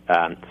quiche.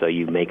 So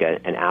you make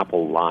an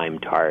apple lime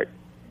tart,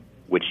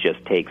 which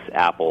just takes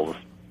apples,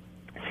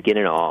 skin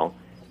and all.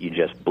 You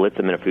just blitz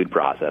them in a food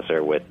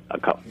processor with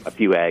a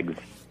few eggs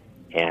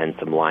and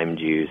some lime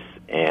juice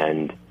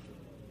and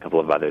a couple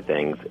of other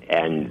things,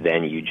 and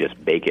then you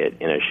just bake it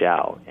in a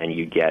shell, and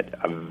you get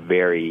a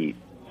very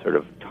sort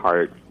of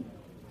tart,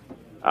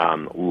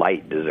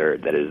 light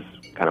dessert that is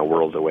kind of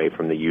worlds away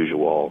from the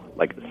usual,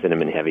 like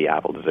cinnamon-heavy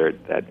apple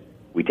dessert that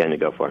we tend to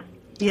go for.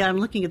 Yeah, I'm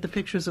looking at the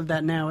pictures of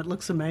that now. It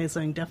looks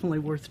amazing. Definitely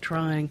worth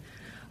trying.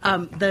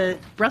 The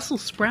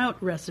Brussels sprout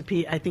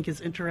recipe, I think,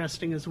 is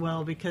interesting as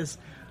well because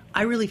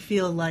I really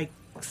feel like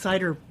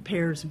cider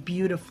pairs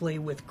beautifully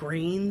with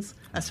greens,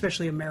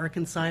 especially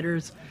American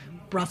ciders,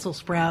 Brussels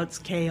sprouts,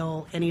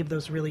 kale, any of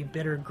those really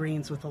bitter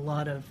greens with a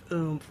lot of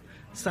oomph.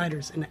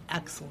 Cider's an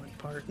excellent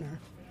partner.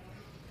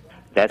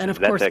 That's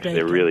course, actually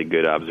bacon. a really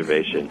good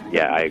observation.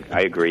 Yeah,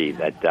 I agree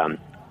that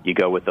you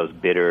go with those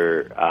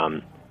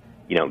bitter,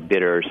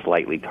 bitter,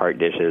 slightly tart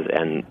dishes,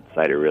 and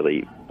cider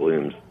really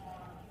blooms.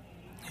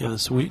 Yeah, the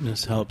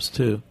sweetness helps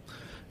too.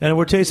 And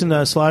we're tasting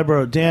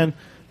Slyboro. Dan,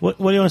 what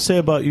do you want to say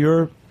about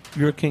your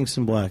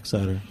Kingston Black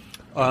cider?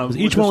 'Cause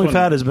each one we've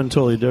had has been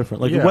totally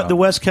different. Like what the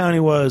West County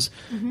was,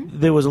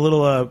 there was a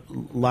little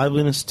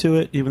liveliness to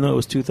it, even though it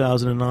was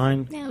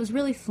 2009. Yeah, it was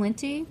really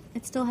flinty.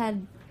 It still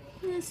had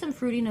some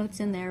fruity notes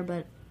in there,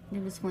 but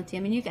it was flinty. I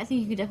mean, I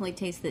think you could definitely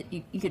taste that.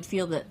 You could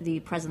feel the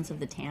presence of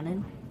the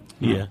tannin.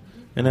 Yeah.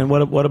 And then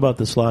what about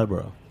the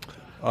Slyboro?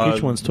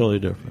 Each one's totally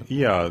different.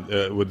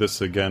 Yeah, with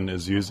this again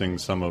is using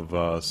some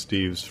of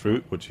Steve's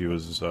fruit, which he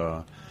was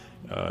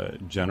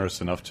generous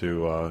enough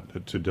to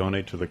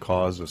donate to the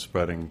cause of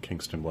spreading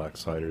Kingston Black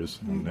ciders,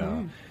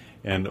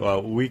 and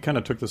we kind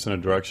of took this in a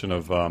direction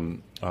of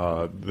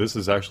this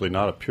is actually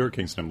not a pure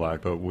Kingston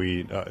Black, but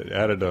we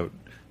added a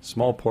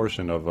small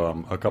portion of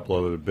a couple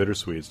of other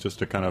bittersweets just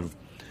to kind of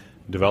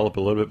develop a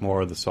little bit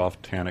more of the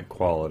soft tannic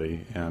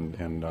quality and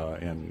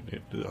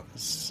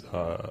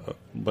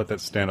let that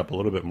stand up a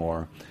little bit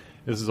more.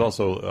 This is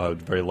also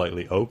very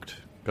lightly oaked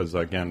because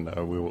again I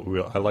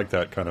like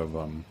that kind of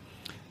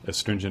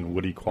astringent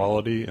woody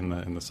quality in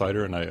the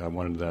cider, and I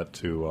wanted that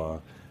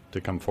to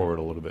come forward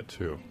a little bit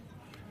too.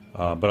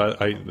 But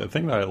the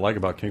thing that I like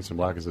about Kingston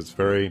Black is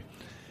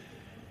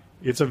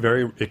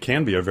it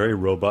can be a very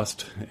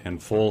robust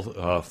and full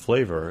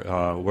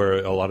flavor,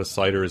 where a lot of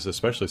ciders,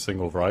 especially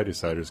single variety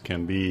ciders,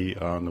 can be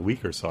on the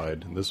weaker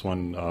side. This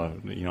one,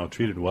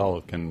 treated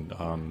well, can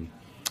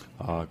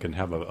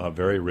have a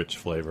very rich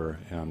flavor.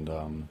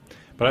 And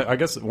but I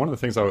guess one of the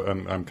things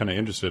I'm kind of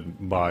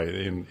interested by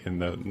in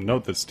the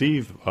note that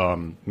Steve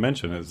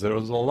mentioned is there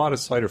was a lot of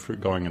cider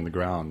fruit going in the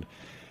ground,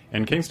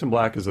 and Kingston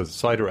Black is a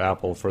cider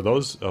apple for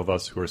those of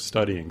us who are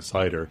studying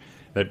cider.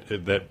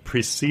 That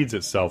precedes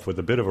itself with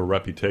a bit of a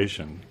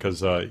reputation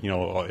because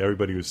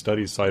everybody who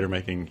studies cider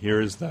making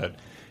hears that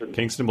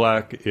Kingston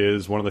Black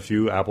is one of the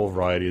few apple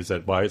varieties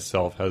that by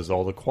itself has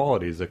all the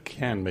qualities that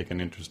can make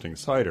an interesting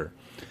cider.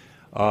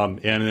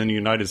 And in the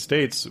United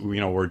States,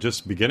 we're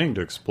just beginning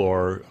to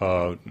explore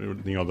the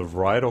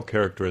varietal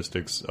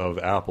characteristics of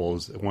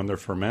apples when they're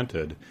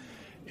fermented.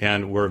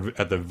 And we're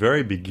at the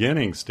very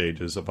beginning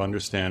stages of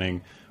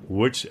understanding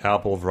which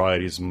apple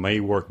varieties may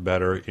work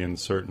better in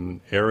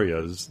certain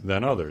areas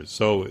than others.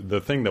 So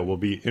the thing that we'll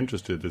be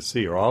interested to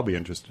see, or I'll be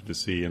interested to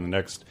see in the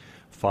next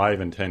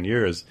 5 and 10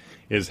 years,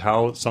 is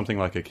how something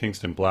like a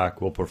Kingston Black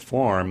will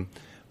perform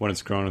when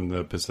it's grown in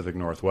the Pacific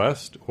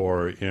Northwest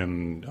or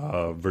in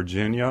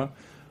Virginia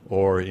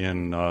or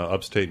in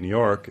upstate New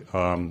York.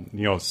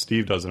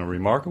 Steve does a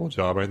remarkable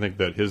job. I think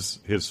that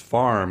his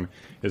farm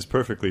is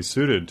perfectly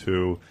suited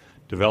to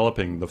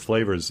developing the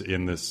flavors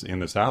in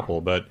this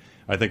apple, but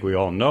I think we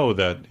all know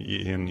that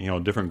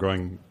in different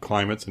growing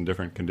climates and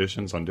different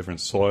conditions on different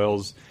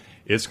soils,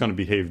 it's going to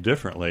behave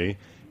differently,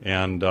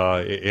 and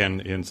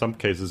in some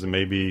cases it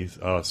may be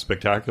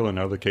spectacular. In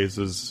other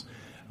cases,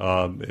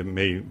 it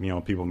may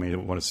people may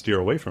want to steer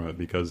away from it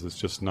because it's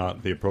just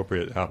not the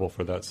appropriate apple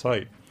for that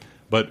site.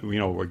 But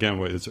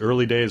again, it's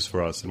early days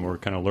for us, and we're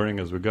kind of learning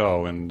as we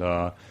go, and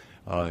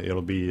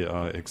it'll be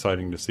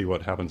exciting to see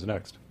what happens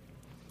next.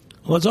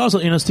 Well, it's also,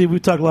 Steve, we've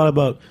talked a lot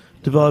about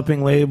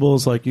developing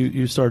labels, like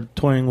you started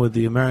toying with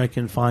the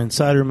American Fine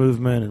Cider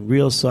movement and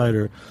Real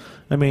Cider.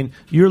 I mean,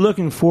 you're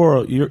looking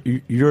for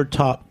your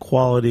top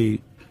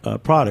quality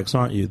products,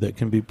 aren't you, that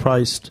can be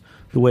priced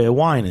the way a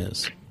wine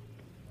is?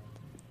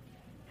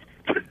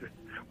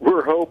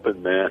 We're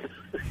hoping, man.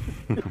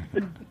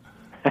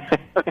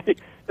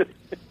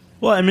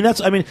 Well, I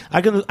mean,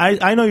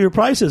 I know your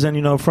prices,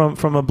 and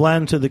from a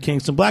blend to the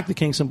Kingston Black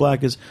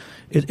is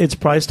it's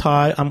priced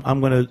high.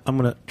 I'm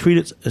gonna treat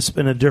it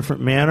in a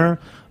different manner.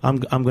 I'm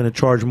gonna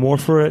charge more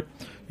for it.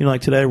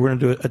 Like today we're gonna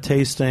do a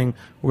tasting.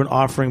 We're gonna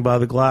offering by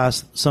the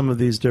glass some of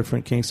these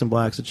different Kingston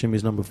Blacks at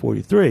Jimmy's number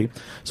 43.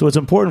 So it's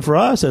important for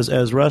us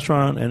as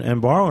restaurant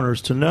and bar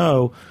owners to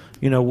know,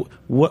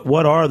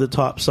 what are the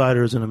top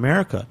ciders in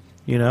America,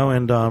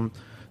 and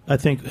I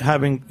think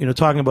having,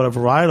 talking about a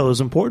varietal is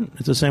important.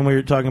 It's the same way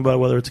you're talking about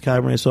whether it's a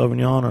Cabernet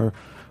Sauvignon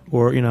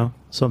or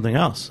something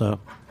else. So.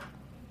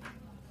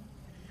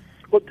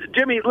 Well,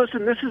 Jimmy,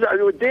 listen,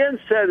 what Dan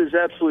said is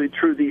absolutely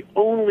true. The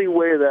only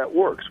way that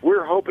works,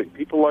 we're hoping,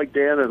 people like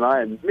Dan and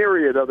I and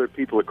myriad other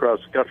people across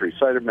the country,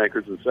 cider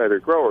makers and cider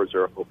growers,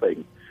 are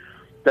hoping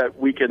that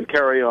we can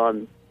carry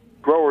on,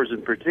 growers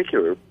in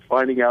particular,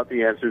 finding out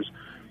the answers,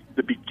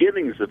 the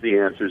beginnings of the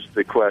answers to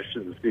the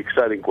questions, the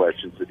exciting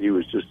questions that he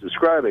was just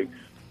describing.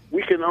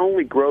 We can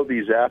only grow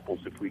these apples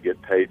if we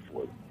get paid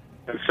for them,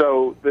 and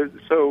so it's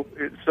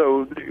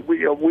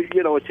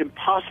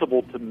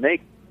impossible to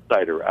make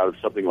cider out of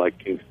something like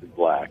Kingston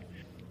Black.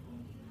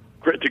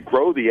 To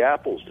grow the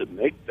apples to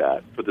make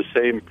that for the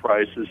same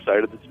price as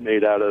cider that's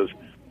made out of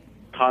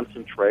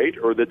concentrate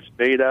or that's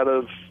made out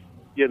of,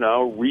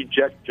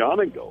 reject John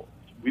and Gold.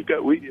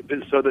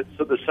 So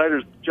the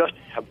ciders just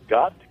have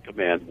got to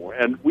command more.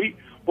 And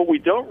what we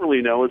don't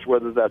really know is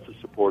whether that's a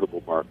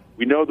supportable market.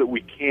 We know that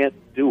we can't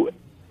do it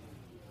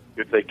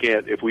if they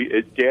can't.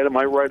 Dan, am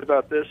I right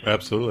about this?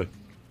 Absolutely.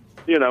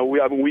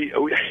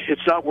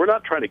 We're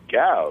not trying to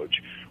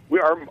gouge.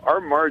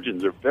 Our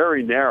margins are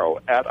very narrow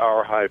at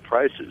our high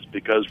prices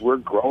because we're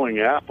growing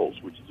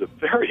apples, which is a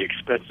very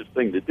expensive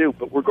thing to do.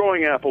 But we're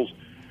growing apples,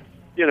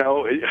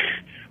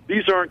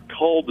 these aren't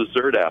cold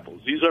dessert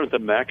apples. These aren't the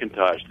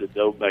McIntosh that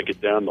don't make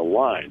it down the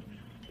line.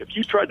 If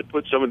you tried to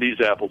put some of these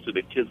apples in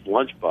a kid's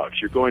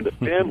lunchbox, you're going to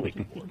family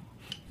court.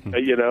 A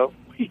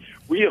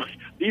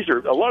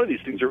lot of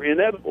these things are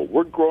inedible.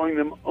 We're growing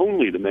them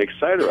only to make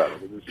cider out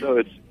of them. And so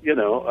it's,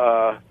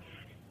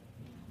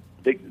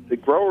 the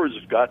growers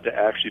have got to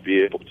actually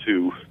be able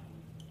to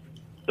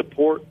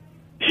support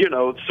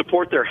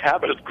their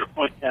habit of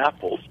growing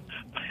apples.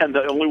 And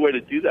the only way to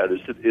do that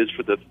is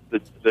for the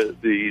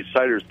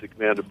ciders to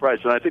command a price.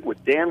 And I think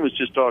what Dan was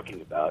just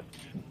talking about,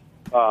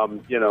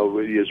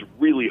 is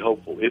really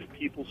hopeful. If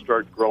people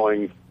start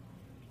growing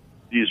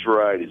these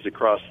varieties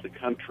across the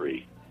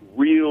country,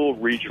 real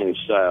regional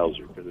styles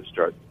are going to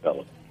start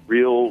developing.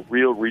 Real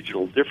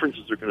regional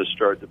differences are going to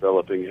start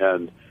developing,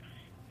 and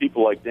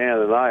people like Dan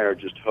and I are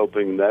just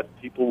hoping that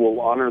people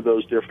will honor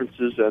those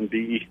differences and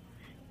be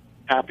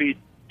happy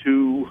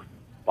to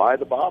buy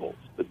the bottles.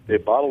 The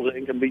bottles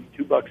ain't going to be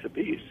 $2 a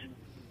piece.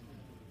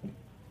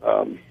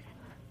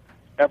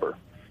 Ever.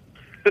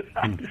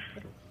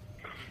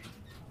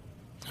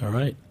 All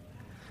right.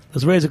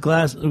 Let's raise a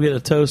glass. We'll get a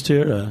toast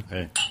here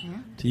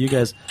to you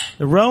guys.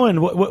 Rowan,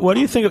 what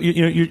do you think?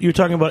 You're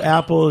talking about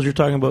apples. You're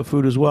talking about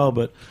food as well.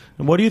 But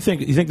what do you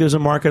think? You think there's a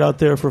market out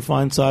there for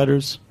fine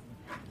ciders?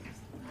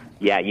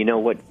 Yeah,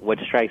 what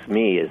strikes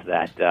me is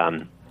that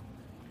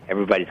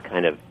everybody's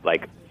kind of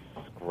like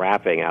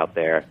scrapping out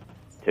there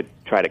to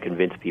try to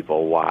convince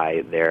people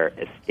why their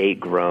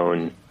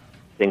estate-grown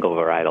single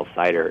varietal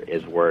cider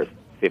is worth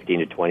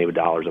 $15 to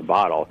 $20 a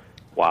bottle.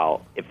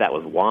 While if that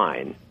was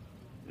wine,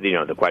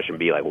 the question would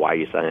be like, why are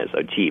you selling it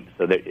so cheap?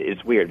 So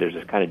it's weird. There's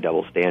this kind of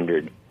double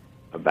standard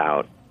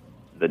about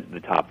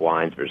the top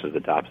wines versus the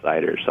top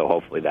ciders. So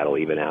hopefully that'll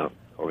even out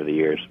over the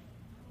years.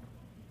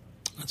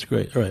 That's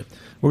great. All right.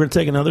 We're going to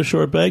take another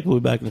short break. We'll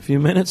be back in a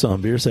few minutes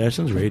on Beer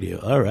Sessions Radio.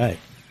 All right.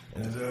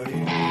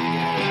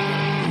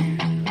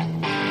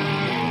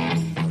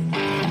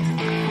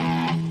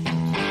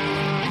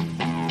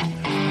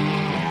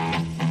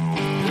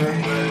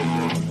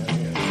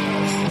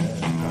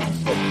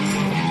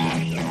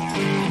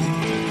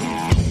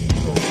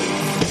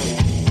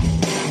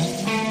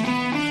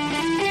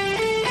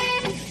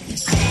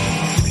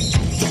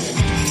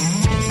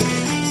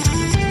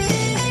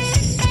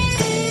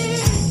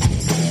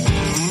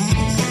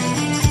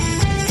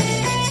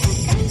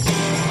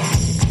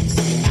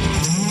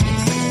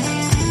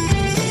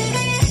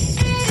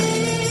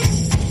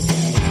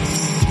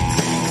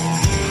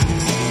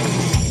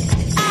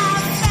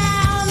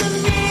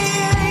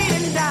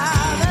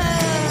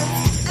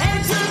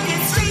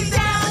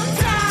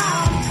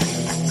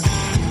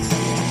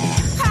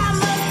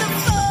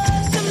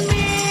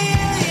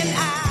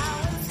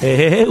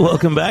 Hey,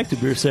 welcome back to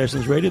Beer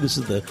Sessions Radio. This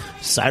is the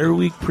Cider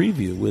Week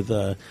preview with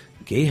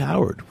Gay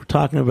Howard. We're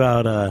talking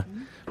about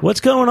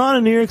what's going on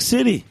in New York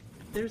City.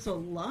 There's a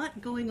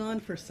lot going on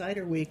for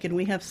Cider Week, and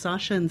we have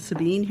Sasha and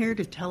Sabine here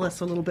to tell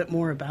us a little bit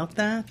more about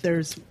that.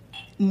 There's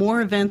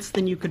more events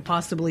than you could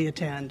possibly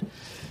attend.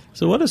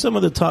 So what are some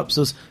of the top...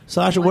 So,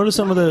 Sasha, what are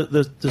some of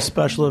the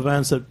special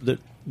events that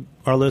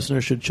our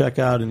listeners should check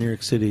out in New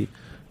York City?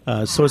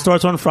 So it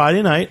starts on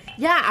Friday night.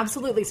 Yeah,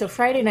 absolutely. So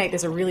Friday night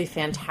is a really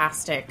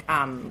fantastic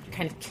kind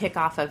of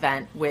kickoff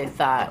event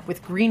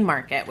with Green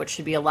Market, which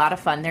should be a lot of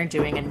fun. They're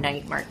doing a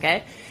night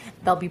market.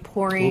 They'll be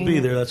pouring... We'll be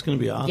there. That's going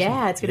to be awesome.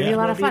 Yeah, it's going to be a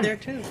lot of fun. We'll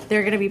be there, too.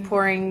 They're going to be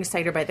pouring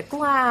cider by the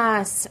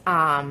glass. They're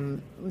going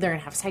to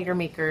have cider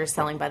makers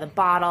selling by the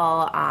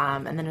bottle.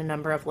 And then a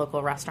number of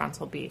local restaurants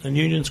will be... In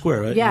Union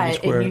Square, right? Yeah,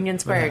 in Union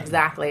Square,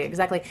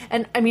 exactly.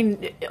 And, I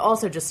mean,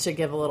 also just to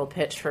give a little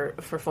pitch for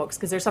folks,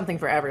 because there's something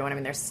for everyone. I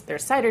mean,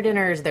 there's cider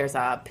dinners, there's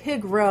a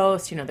pig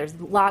roast, there's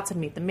lots of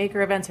Meet the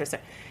Maker events. There's a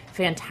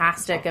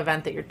fantastic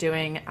event that you're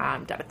doing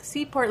down at the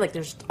Seaport. Like,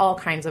 there's all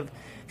kinds of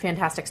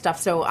fantastic stuff.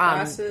 So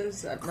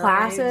classes.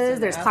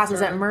 There's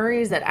classes at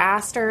Murray's, at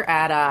Astor,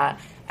 at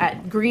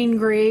Green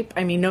Grape.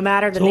 I mean, no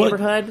matter the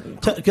neighborhood.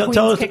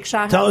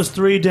 Tell us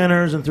 3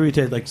 dinners and 3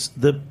 tastes, like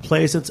the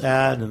place it's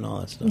at and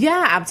all that stuff.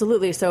 Yeah,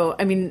 absolutely. So,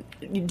 I mean,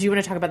 do you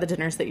want to talk about the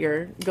dinners that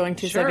you're going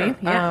to, Sure. Sabine?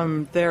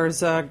 Yeah.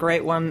 There's a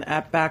great one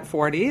at Back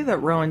 40 that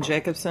Rowan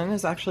Jacobson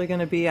is actually going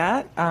to be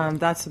at.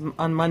 That's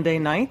on Monday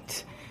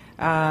night.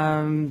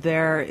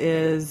 There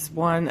is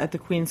one at the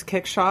Queen's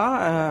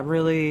Kickshaw, a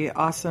really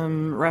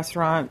awesome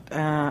restaurant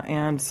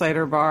and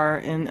cider bar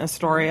in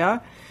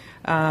Astoria.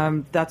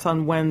 That's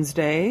on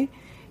Wednesday.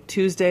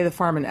 Tuesday, the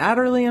Farm in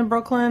Adderley in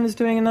Brooklyn is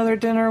doing another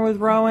dinner with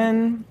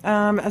Rowan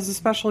as a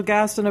special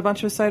guest, and a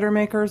bunch of cider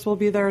makers will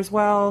be there as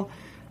well.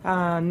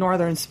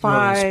 Northern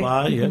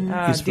Spy,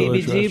 East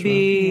Village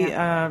DBGB. Restaurant.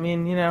 I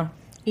mean,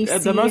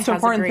 EC the most has a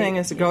important great- thing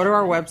is to go to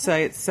our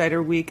website,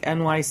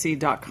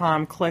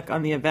 ciderweeknyc.com, click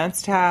on the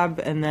events tab,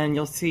 and then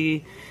you'll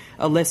see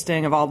a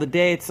listing of all the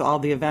dates, all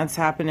the events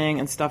happening,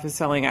 and stuff is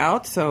selling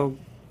out. So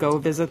go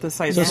visit the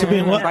site. So,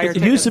 Sabine,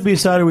 it used to be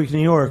Cider Week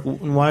New York.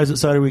 And why is it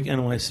Cider Week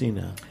NYC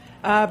now?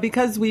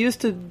 Because we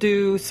used to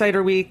do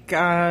Cider Week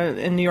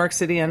in New York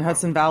City and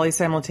Hudson Valley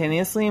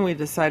simultaneously, and we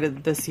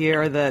decided this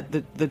year that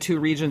the two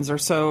regions are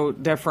so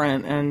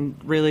different and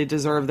really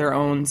deserve their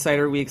own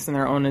Cider Weeks and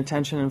their own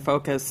attention and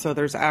focus. So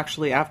there's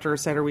actually, after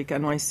Cider Week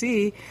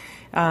NYC,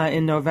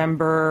 in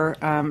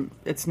November,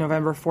 it's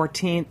November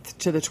 14th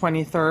to the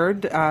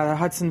 23rd,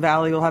 Hudson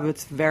Valley will have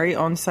its very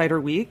own Cider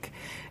Week,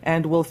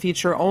 and will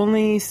feature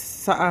only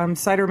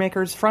cider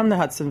makers from the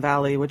Hudson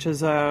Valley, which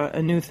is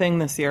a new thing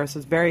this year. So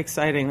it's very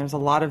exciting. There's a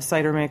lot of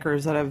cider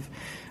makers that have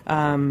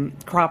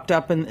cropped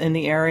up in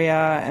the area,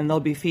 and they'll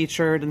be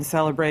featured and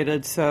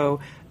celebrated. So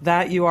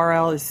that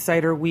URL is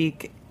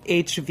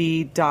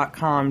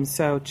ciderweekhv.com.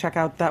 So check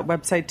out that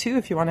website, too,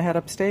 if you want to head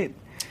upstate.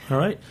 All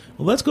right.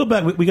 Well, let's go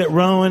back. We got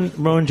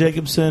Rowan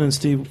Jacobson and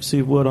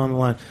Steve Wood on the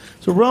line.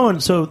 So, Rowan,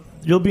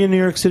 you'll be in New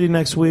York City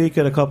next week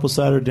at a couple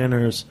cider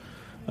dinners.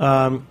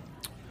 How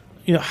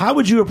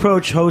would you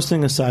approach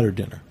hosting a cider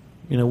dinner?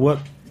 What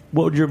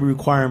would your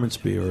requirements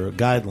be or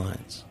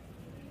guidelines?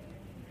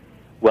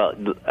 Well,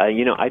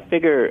 I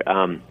figure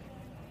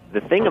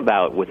the thing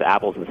about with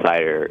apples and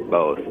cider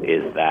both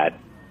is that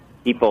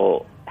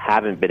people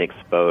haven't been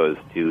exposed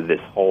to this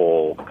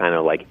whole kind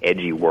of like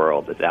edgy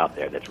world that's out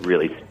there that's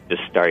really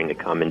just starting to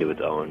come into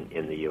its own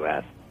in the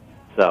U.S.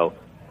 So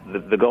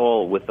the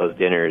goal with those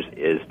dinners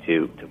is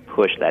to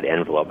push that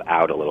envelope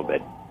out a little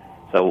bit.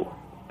 So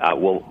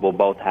we'll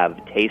both have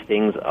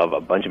tastings of a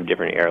bunch of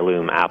different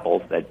heirloom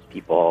apples that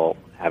people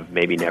have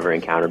maybe never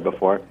encountered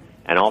before,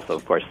 and also,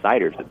 of course,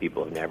 ciders that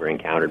people have never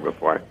encountered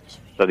before.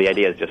 So the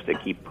idea is just to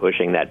keep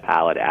pushing that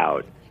palette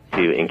out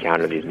to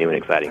encounter these new and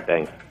exciting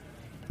things.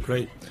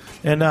 Great.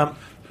 And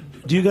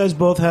do you guys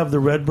both have the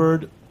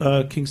Redbird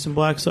Kingston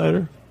Black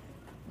cider?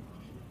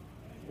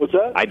 What's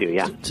that? I do,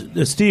 yeah.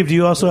 Steve, do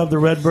you also have the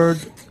Redbird?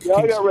 Yeah,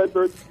 I got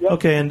Redbird. Yep.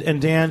 Okay,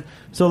 and Dan,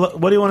 so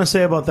what do you want to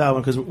say about that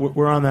one? Because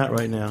we're on that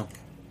right now.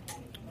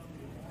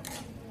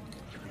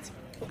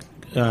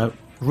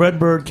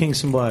 Redbird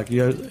Kingston Black.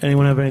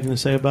 Anyone have anything to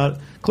say about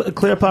it?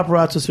 Claire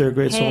Paparazzo's here,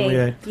 great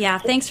sommelier. Yeah,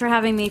 thanks for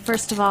having me.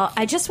 First of all,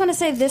 I just want to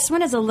say this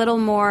one is a little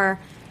more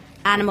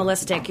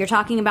animalistic. You're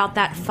talking about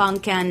that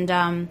funk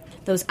and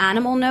those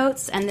animal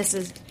notes, and this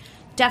is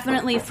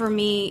definitely for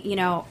me,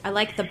 I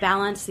like the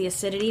balance, the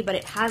acidity, but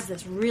it has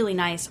this really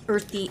nice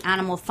earthy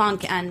animal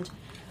funk, and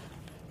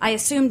I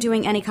assume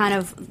doing any kind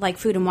of like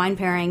food and wine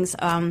pairings,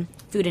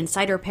 food and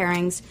cider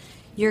pairings,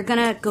 you're going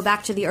to go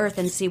back to the earth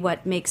and see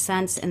what makes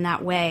sense in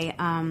that way.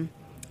 And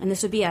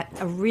this would be a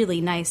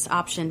really nice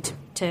option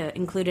to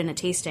include in a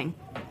tasting.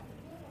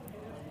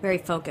 Very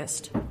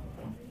focused.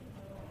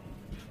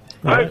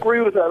 I agree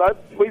with that. I've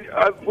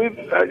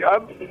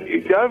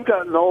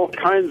gotten all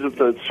kinds of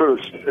the sort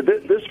of.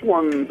 This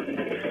one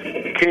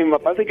came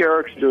up. I think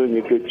Eric's doing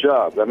a good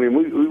job. I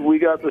mean, we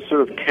got the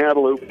sort of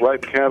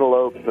ripe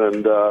cantaloupe,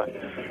 and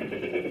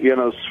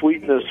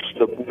sweetness,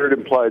 the weird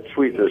implied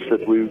sweetness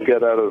that we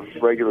get out of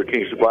regular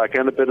Kingston Black,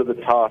 and a bit of the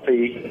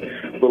toffee,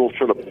 little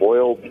sort of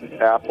boiled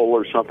apple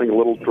or something, a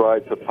little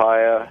dried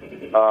papaya.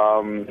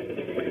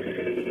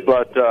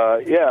 But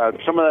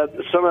some of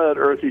that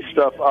earthy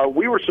stuff.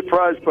 We were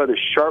surprised by the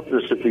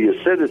sharpness of the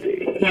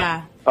acidity.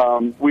 Yeah.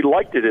 We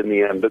liked it in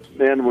the end, but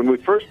then when we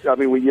first,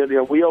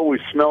 we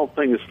always smell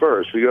things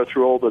first. We go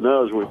through all the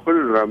nose, and we put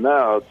it in our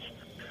mouths.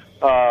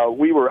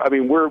 We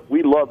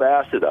love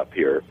acid up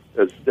here,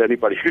 as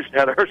anybody who's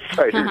had our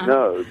cider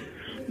knows.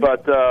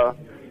 But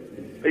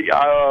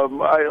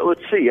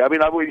let's see.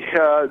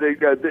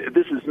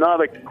 This is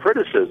not a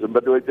criticism,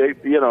 but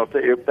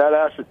if that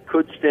acid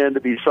could stand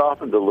to be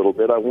softened a little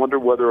bit, I wonder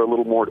whether a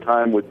little more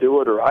time would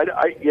do it. Or and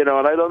I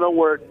don't know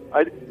where.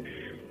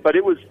 But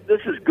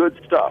this is good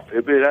stuff.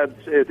 It had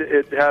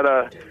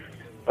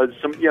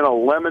some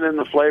lemon in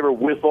the flavor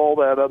with all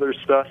that other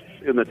stuff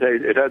in the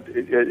taste. It had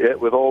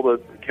with all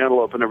the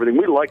cantaloupe and everything.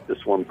 We liked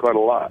this one quite a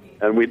lot,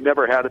 and we'd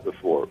never had it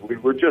before.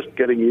 We're just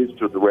getting used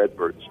to the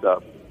Redbird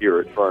stuff here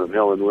at Farnham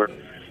Hill, and we're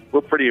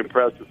pretty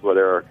impressed with what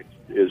Eric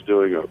is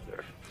doing over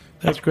there.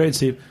 That's great,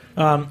 Steve.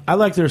 I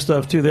like their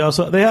stuff too.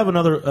 They have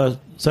another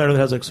cider that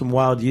has like some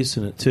wild yeast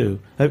in it too.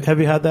 Have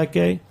you had that,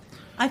 Gay?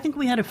 I think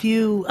we had a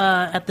few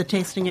at the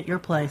tasting at your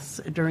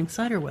place during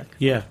Cider Week.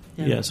 Yeah.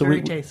 So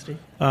very tasty.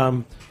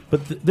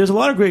 But there's a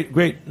lot of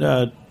great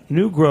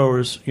new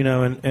growers,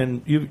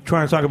 and you're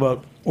trying to talk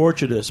about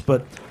orchardists.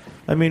 But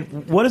I mean,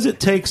 what does it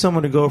take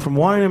someone to go from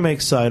wanting to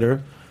make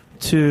cider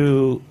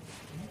to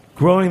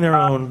growing their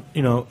own,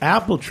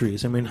 apple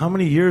trees? I mean, how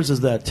many years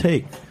does that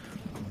take?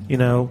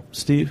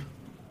 Steve?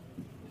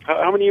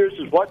 How many years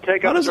does what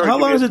take? How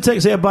long does it take?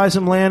 Say I buy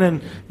some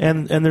land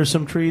and there's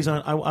some trees.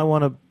 I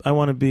want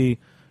to be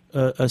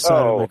a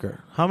cider maker?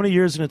 How many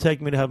years is it going to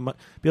take me to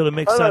be able to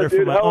make cider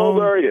for my own? How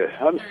old are you?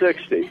 I'm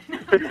 60.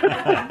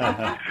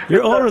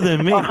 You're older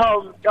than me.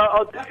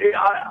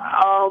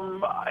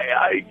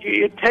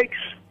 It takes.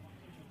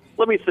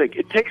 Let me think.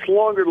 It takes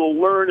longer to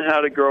learn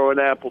how to grow an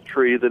apple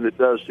tree than it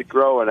does to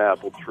grow an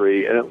apple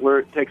tree, and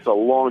it takes a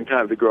long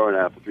time to grow an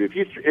apple tree.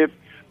 If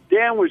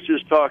Dan was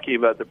just talking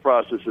about the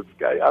process of,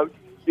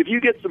 if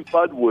you get some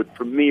budwood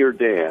from me or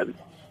Dan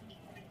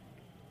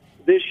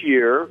this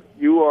year,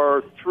 you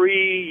are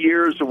 3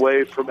 years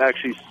away from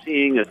actually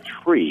seeing a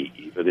tree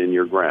even in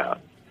your ground,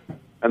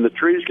 and the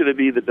tree is going to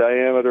be the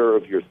diameter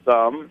of your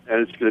thumb,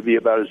 and it's going to be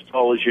about as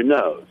tall as your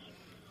nose.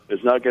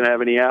 It's not going to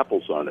have any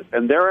apples on it.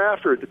 And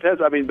thereafter, it depends.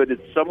 I mean, but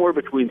it's somewhere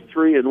between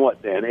 3 and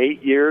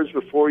 8 years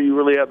before you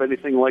really have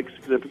anything like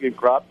significant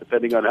crop,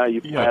 depending on how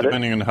you plant it. Yeah,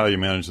 depending on how you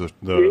manage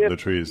the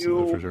trees,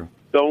 for sure.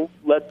 Don't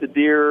let the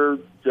deer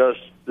just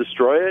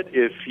destroy it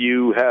if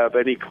you have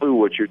any clue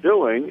what you're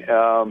doing.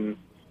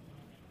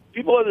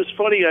 People have this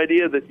funny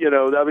idea that,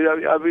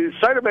 I mean,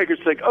 cider makers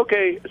think,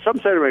 okay, some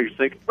cider makers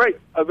think, great,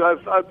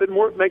 I've been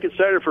making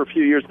cider for a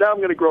few years, now I'm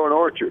going to grow an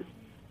orchard.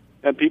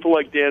 And people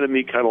like Dan and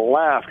me kind of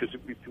laugh because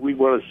we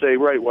want to say,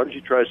 right, why don't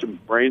you try some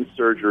brain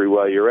surgery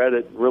while you're at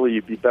it? And really,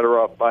 you'd be better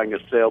off buying a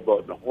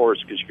sailboat and a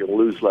horse because you're going to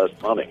lose less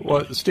money.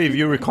 Well, Steve,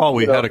 you recall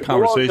we had a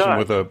conversation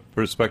with a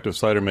prospective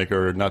cider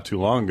maker not too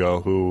long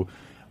ago who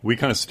we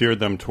kind of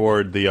steered them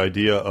toward the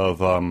idea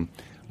of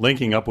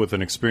linking up with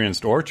an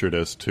experienced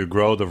orchardist to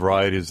grow the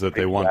varieties that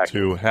they want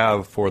to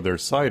have for their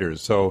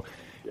ciders. So,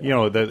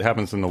 that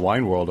happens in the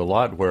wine world a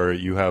lot where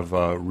you have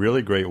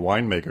really great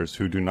winemakers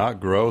who do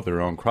not grow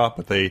their own crop,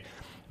 but they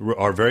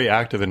are very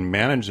active in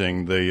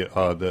managing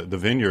the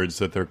vineyards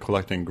that they're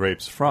collecting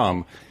grapes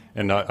from.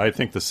 And I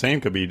think the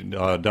same could be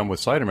done with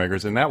cider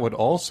makers, and that would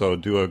also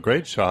do a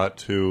great shot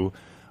to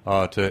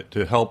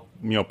help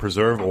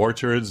preserve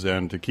orchards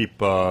and to keep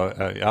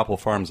apple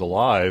farms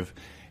alive,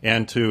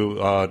 and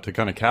to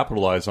kind of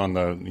capitalize on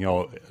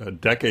the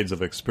decades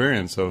of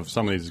experience of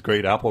some of these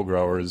great apple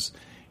growers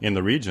in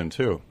the region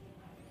too.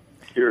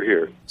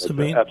 Here. That's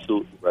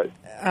absolutely right.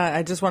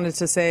 I just wanted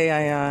to say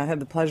I had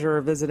the pleasure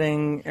of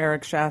visiting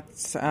Eric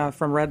Schatz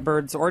from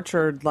Redbird's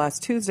Orchard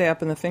last Tuesday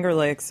up in the Finger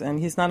Lakes, and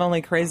he's not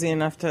only crazy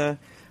enough to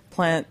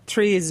plant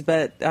trees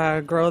but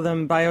grow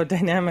them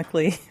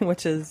biodynamically,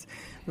 which is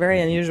very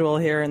unusual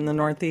here in the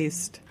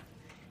Northeast.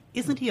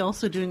 Isn't he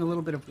also doing a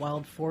little bit of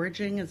wild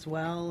foraging as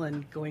well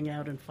and going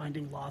out and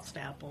finding lost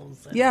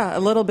apples? Yeah, a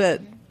little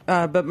bit,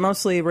 but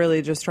mostly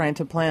really just trying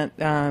to plant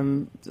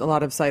a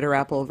lot of cider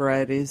apple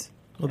varieties.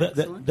 Well,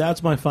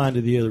 that's my find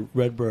of the year,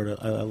 Redbird.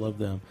 I love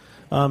them.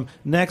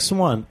 Next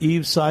one,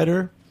 Eve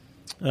Cider.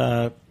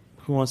 Who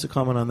wants to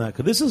comment on that?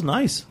 Because this is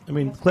nice. I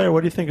mean, Claire,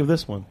 what do you think of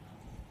this one?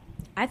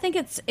 I think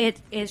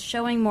it is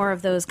showing more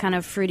of those kind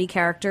of fruity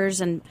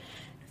characters, and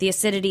the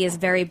acidity is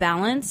very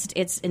balanced.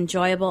 It's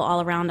enjoyable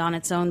all around on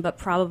its own, but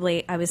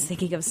probably I was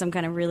thinking of some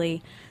kind of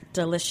really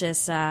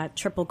delicious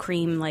triple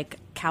cream, like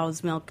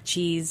cow's milk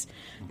cheese.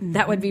 Mm-hmm.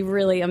 That would be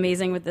really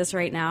amazing with this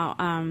right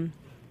now.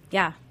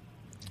 Yeah.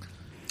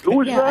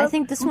 I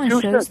think this one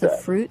shows the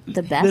fruit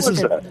the best. This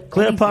is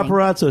Claire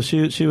Paparazzo.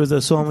 She was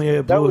a sommelier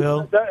at Blue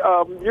Hill.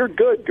 You're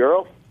good,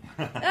 girl.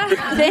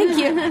 Thank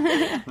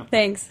you.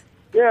 Thanks.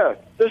 Yeah,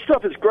 this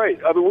stuff is great.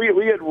 I mean,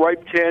 we get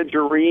ripe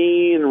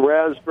tangerine,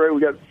 raspberry.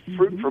 We got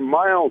fruit for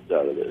miles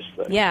out of this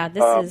thing. Yeah,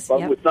 this is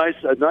with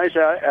a nice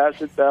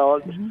acid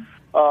balance.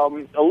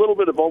 Mm-hmm. A little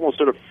bit of almost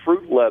sort of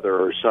fruit leather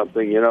or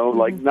something. Mm-hmm.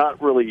 Like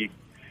not really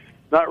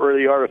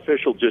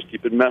artificial. Just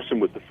you've been messing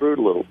with the fruit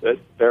a little bit.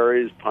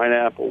 Berries,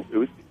 pineapple.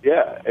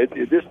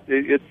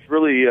 It's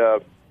really.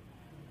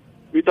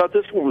 We thought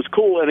this one was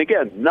cool, and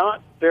again,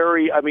 not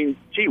very. I mean,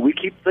 we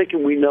keep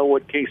thinking we know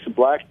what Kingston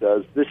Black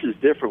does. This is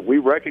different. We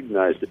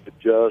recognized it, but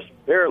just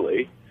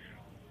barely.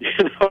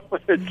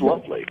 It's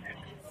lovely.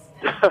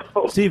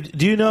 Steve,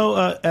 do you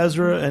know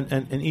Ezra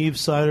and Eve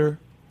Cidery?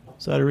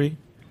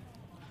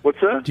 What's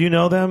that? Do you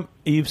know them,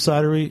 Eve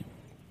Cidery?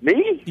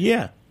 Me?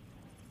 Yeah.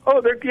 Oh,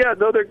 they're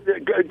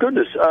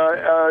goodness.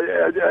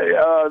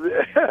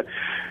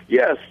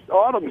 Yes,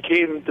 Autumn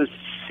came to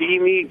see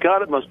me.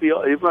 God, it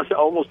must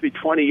almost be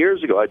 20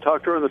 years ago. I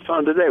talked to her on the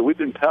phone today. We've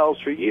been pals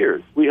for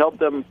years. We helped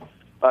them.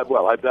 I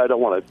don't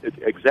want to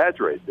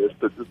exaggerate this,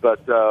 but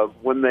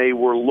when they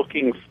were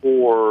looking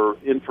for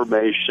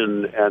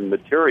information and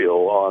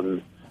material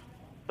on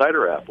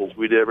cider apples,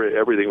 we did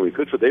everything we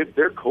could for them.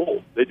 They're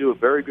cool. They do a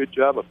very good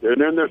job up there.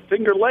 And they're in their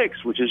Finger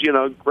Lakes, which is,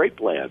 grape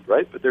land,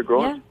 right? But they're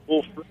growing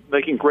full fruit,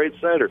 making great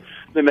cider.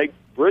 They make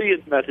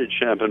brilliant Method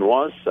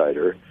Champenoise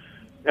cider,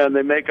 and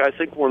they make, I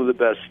think, one of the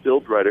best still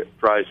dry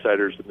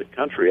ciders in the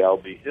country,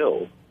 Albee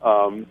Hill.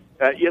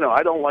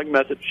 I don't like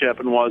Method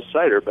Champenoise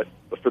cider, but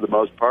for the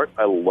most part,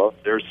 I love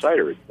their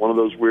cider. It's one of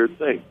those weird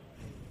things.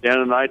 Dan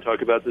and I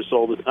talk about this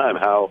all the time,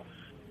 how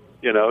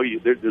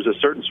there's a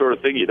certain sort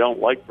of thing you don't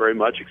like very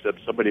much,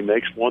 except somebody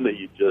makes one that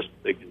you just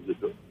think is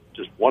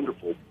just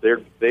wonderful.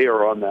 They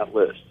are on that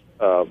list.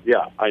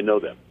 I know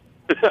them.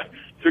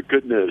 They're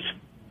good news.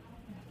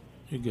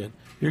 You're good.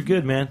 You're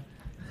good, man.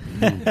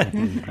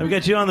 I've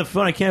got you on the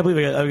phone. I can't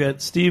believe I've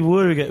got Steve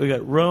Wood. We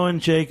got Rowan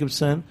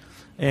Jacobson,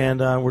 and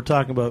we're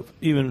talking about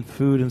even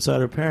food and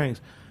cider pairings.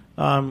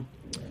 Are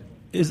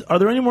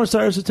there any more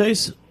ciders to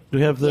taste? Do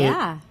we have the?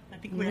 Yeah, I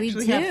think we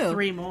actually have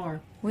 3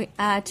 more.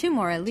 Two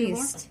more at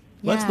least.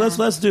 More? Yeah.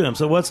 Let's do them.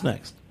 So what's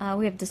next?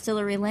 We have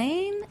Distillery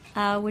Lane,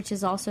 which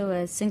is also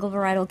a single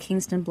varietal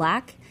Kingston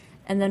Black,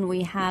 and then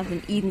we have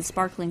an Eden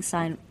Sparkling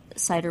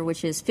Cider,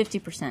 which is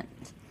 50%.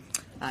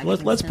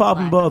 Let's pop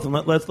them both, and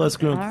let's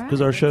go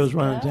because our show's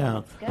running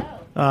down. Let's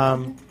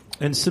go.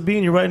 And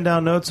Sabine, you're writing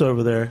down notes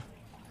over there.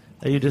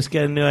 Are you just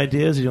getting new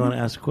ideas, or do you want to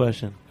ask a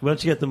question? Why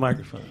don't you get the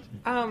microphone?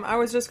 I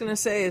was just going to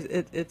say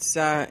it's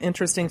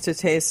interesting to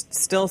taste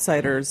still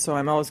ciders, so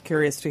I'm always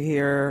curious to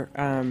hear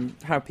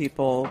how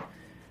people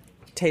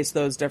taste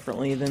those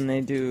differently than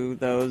they do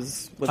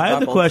those with I have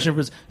the bubbles. question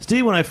for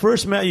Steve. When I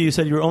first met you, you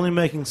said you were only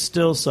making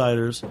still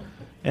ciders,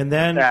 and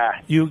then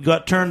you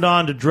got turned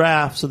on to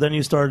draft, so then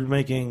you started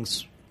making,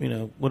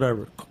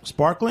 whatever,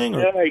 sparkling? Or?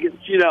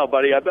 Yeah,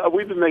 buddy,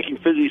 we've been making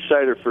fizzy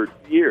cider for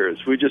years.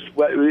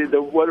 What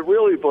it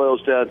really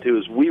boils down to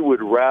is we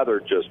would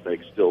rather just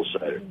make still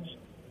ciders.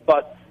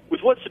 But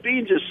with what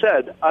Sabine just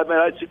said,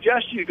 I'd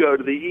suggest you go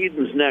to the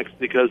Edens next,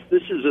 because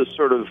this is a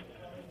sort of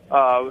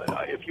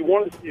if you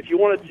want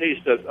to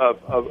taste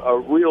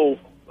a real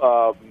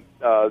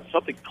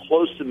something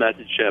close to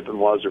method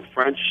champenoise or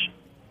French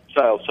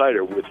style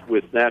cider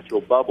with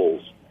natural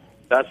bubbles,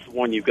 that's the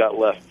one you've got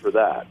left for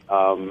that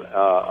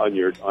on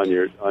your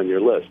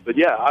list. But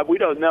yeah, we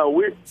don't know.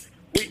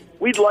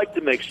 We'd like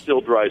to make still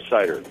dry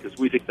cider because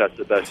we think that's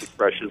the best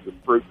expression of the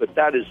fruit, but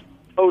that is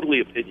totally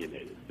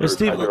opinionated. Well,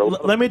 Steve,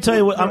 let me tell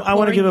you what I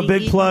want to give a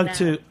big plug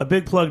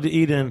to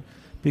Eden,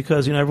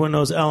 because everyone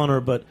knows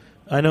Eleanor, but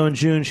I know in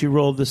June she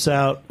rolled this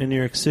out in New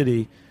York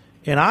City,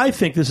 and I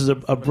think this is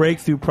a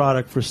breakthrough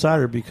product for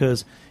cider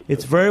because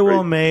it's very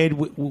well made.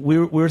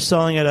 We're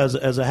selling it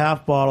as a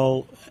half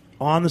bottle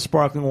on the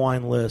sparkling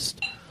wine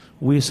list.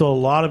 We sold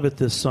a lot of it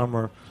this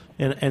summer,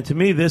 and to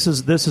me this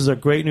is a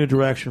great new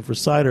direction for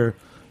cider.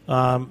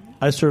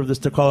 I serve this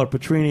to call it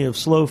Petrini of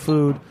slow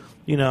food.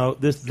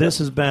 This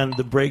has been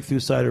the breakthrough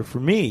cider for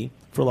me,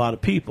 for a lot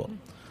of people.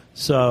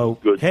 So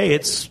hey,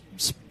 it's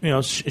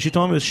she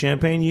told me it was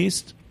champagne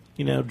yeast.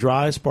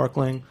 Dry,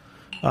 sparkling.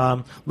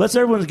 Let's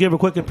everyone give a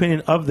quick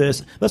opinion of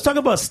this. Let's talk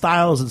about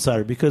styles in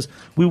cider, because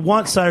we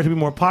want cider to be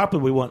more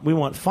popular. We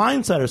want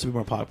fine ciders to be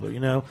more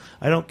popular.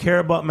 I don't care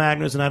about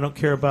Magners and I don't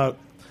care about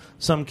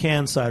some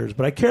canned ciders,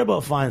 but I care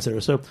about fine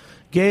ciders. So,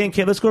 Gay and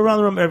Kate, let's go around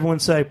the room. Everyone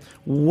say,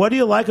 what do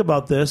you like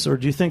about this, or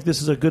do you think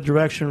this is a good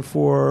direction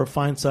for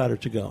fine cider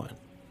to go in?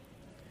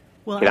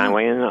 Well, can I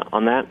weigh in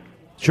on that?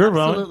 Sure,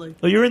 Rowan.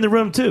 Oh, you're in the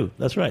room too.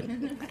 That's right.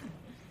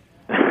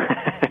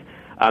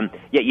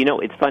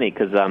 It's funny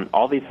because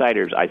all these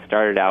ciders, I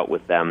started out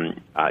with them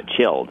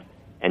chilled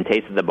and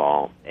tasted them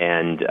all,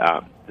 and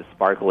the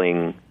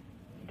sparkling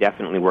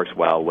definitely works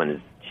well when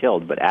it's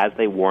chilled, but as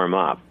they warm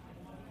up,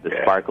 the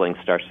sparkling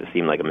starts to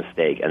seem like a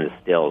mistake, and the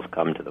stills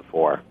come to the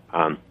fore.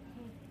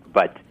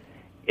 But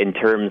in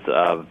terms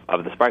of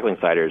the sparkling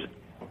ciders,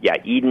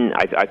 Eden,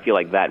 I feel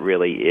like that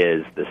really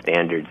is the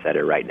standard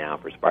setter right now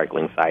for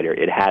sparkling cider.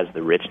 It has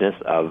the richness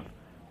of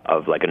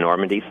like a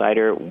Normandy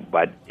cider,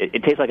 but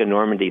it tastes like a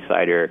Normandy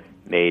cider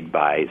made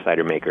by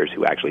cider makers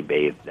who actually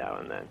bathe now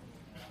and then.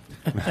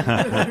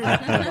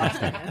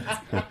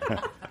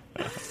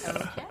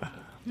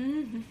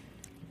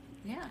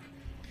 Yeah.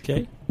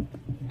 Okay.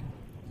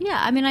 Yeah,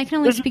 I can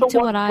only speak to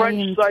what I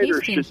am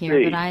tasting here,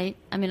 be. but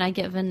I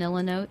get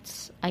vanilla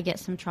notes. I get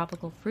some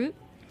tropical fruit.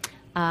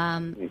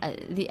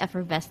 The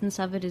effervescence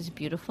of it is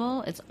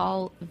beautiful. It's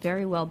all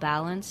very well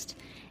balanced,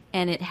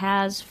 and it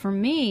has, for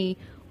me,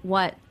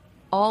 what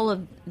all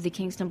of the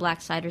Kingston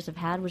Black ciders have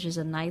had, which is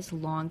a nice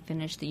long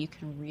finish that you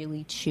can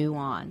really chew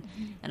on.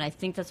 And I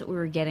think that's what we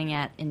were getting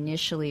at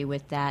initially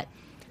with that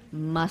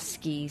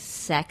musky,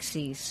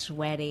 sexy,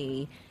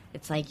 sweaty.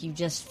 It's like you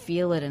just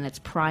feel it and it's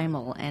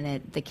primal.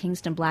 And the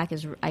Kingston Black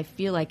I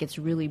feel like it's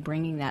really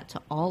bringing that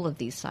to all of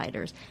these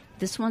ciders.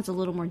 This one's a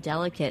little more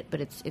delicate,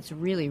 but it's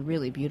really,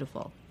 really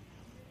beautiful.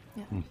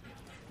 Yeah.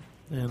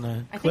 And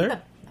I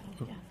Claire?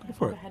 think Go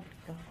for it. ahead.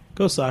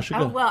 Go, Sasha.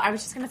 Go. Well, I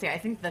was just going to say, I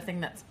think the thing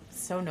that's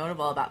so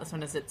notable about this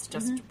one is it's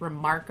just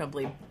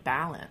remarkably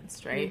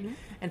balanced, right? And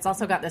it's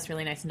also got this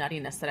really nice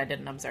nuttiness that I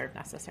didn't observe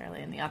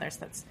necessarily in the others.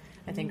 That's,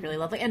 I think, really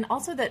lovely. And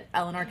also that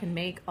Eleanor can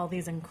make all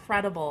these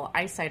incredible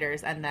ice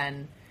ciders and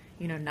then,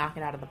 knock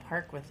it out of the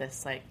park with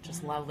this,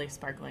 just lovely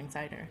sparkling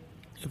cider.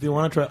 If you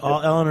want to try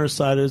all Eleanor's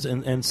ciders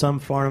and some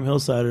Farnham Hill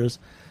ciders,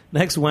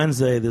 next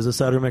Wednesday there's a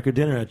cider maker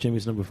dinner at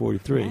Jimmy's number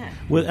 43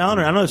 with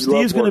Eleanor. I don't know if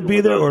Steve's going to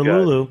be there or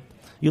Lulu.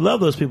 You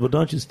love those people,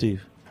 don't you,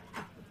 Steve?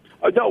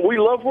 No, we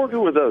love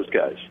working with those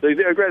guys.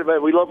 They're great.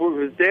 We love working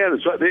with Dan.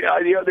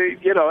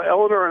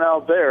 Eleanor and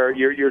Albert.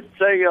 You're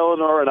saying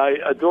Eleanor, and I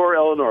adore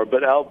Eleanor,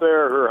 but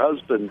Albert, her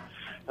husband,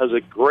 has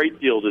a great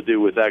deal to do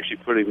with actually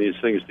putting these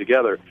things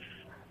together.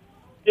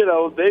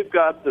 they've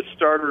got the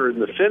starter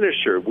and the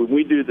finisher. When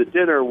we do the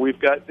dinner, we've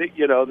got, they've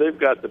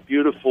got the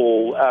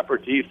beautiful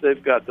aperitif.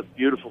 They've got the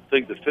beautiful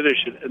thing to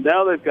finish it. And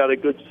now they've got a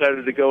good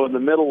cider to go in the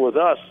middle with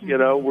us. We're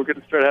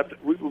going to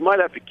we might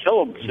have to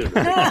kill them soon.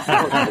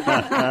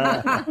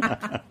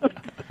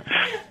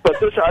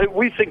 But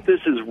we think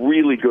this is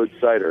really good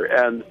cider.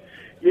 And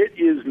it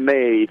is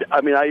made,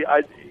 I mean,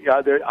 I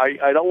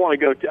don't want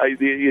to go,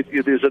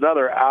 there's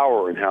another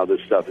hour in how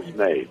this stuff is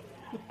made.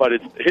 But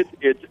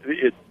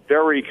it's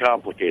very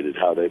complicated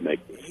how they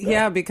make this stuff.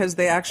 Yeah, because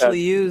they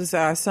actually use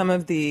some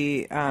of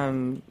the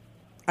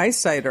ice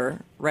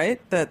cider, right?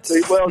 That's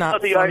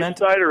not the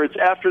fermented. Ice cider. It's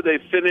after they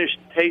finish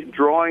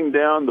drawing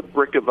down the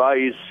brick of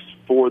ice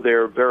for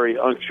their very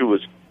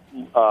unctuous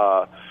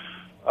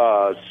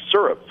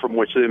syrup from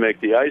which they make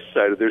the ice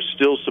cider. There's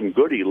still some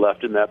goodie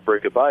left in that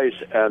brick of ice,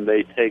 and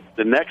they take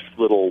the next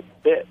little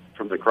bit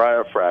from the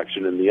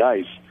cryofraction in the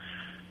ice,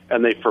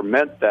 and they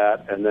ferment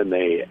that, and then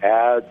they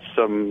add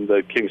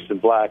the Kingston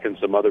Black and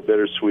some other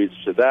bitter sweets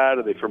to that,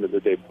 and they ferment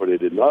it. They put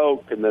it in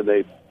oak, and then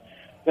they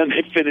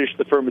finish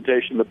the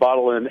fermentation. The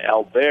bottle in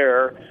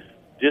Albert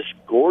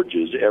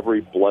disgorges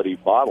every bloody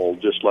bottle,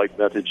 just like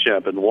Method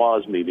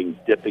Champenoise, meaning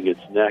dipping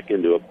its neck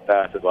into a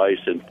bath of ice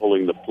and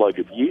pulling the plug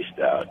of yeast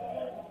out.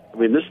 I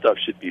mean, this stuff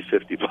should be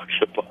 $50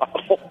 a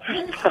bottle.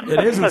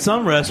 It is in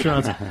some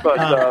restaurants.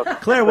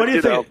 But, Claire, what do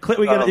you think?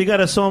 Claire, you got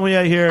a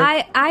sommelier here.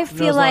 I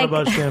feel like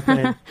about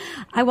champagne.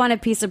 I want a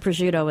piece of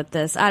prosciutto with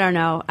this. I don't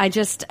know.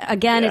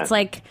 It's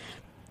like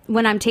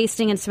when I'm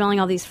tasting and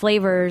smelling all these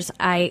flavors,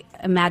 I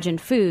imagine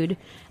food.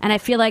 And I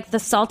feel like the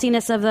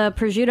saltiness of the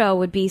prosciutto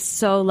would be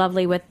so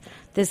lovely with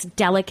this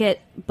delicate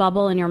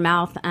bubble in your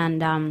mouth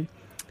and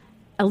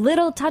a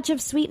little touch of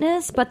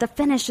sweetness, but the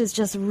finish is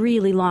just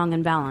really long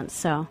and balanced.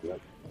 So...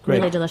 Great.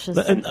 Really delicious.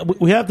 And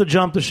we have to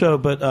jump the show,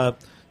 but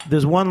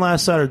there's one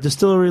last cider,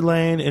 Distillery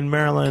Lane in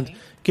Maryland.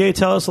 Gay,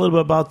 tell us a little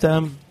bit about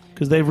them,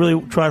 because they've really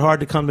tried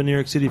hard to come to New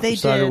York City for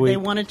Cider Week. They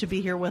wanted to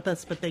be here with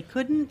us, but they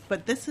couldn't.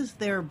 But this is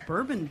their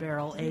bourbon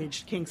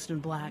barrel-aged Kingston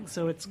Black,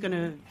 so it's going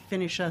to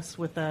finish us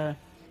with a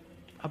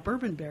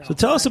bourbon barrel. So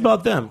tell us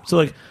about them.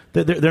 So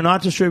they're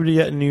not distributed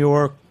yet in New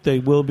York. They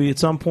will be at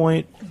some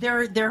point.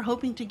 They're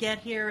hoping to get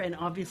here, and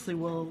obviously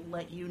we'll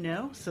let you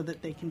know so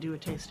that they can do a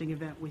tasting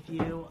event with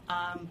you.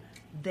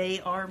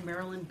 They are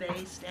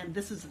Maryland-based, and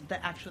this is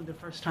actually the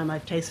first time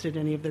I've tasted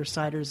any of their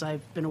ciders.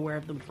 I've been aware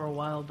of them for a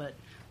while, but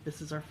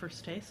this is our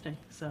first tasting.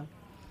 So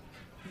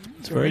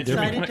it's very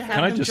different.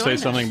 Can I just say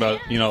something about,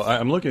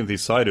 I'm looking at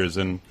these ciders,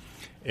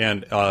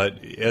 and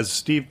as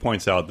Steve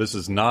points out, this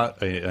is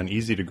not an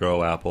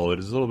easy-to-grow apple. It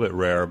is a little bit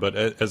rare, but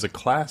as a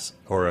class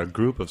or a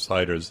group of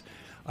ciders,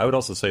 I would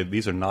also say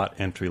these are not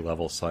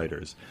entry-level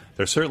ciders.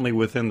 They're certainly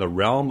within the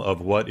realm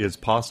of what is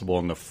possible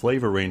in the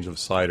flavor range of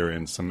cider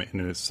in some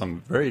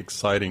very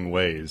exciting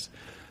ways.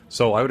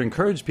 So I would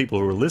encourage people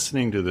who are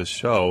listening to this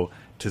show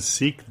to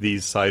seek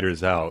these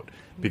ciders out,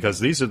 because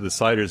these are the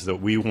ciders that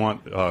we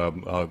want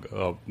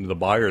the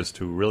buyers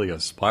to really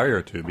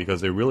aspire to,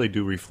 because they really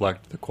do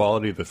reflect the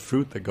quality of the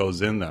fruit that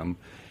goes in them.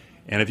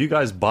 And if you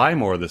guys buy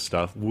more of this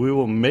stuff, we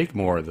will make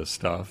more of this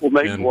stuff. We'll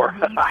make more.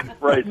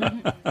 Right.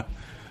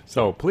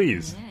 So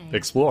please,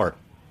 explore.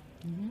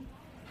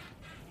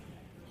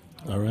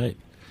 All right.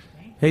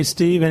 Hey,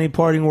 Steve, any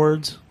parting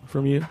words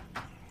from you?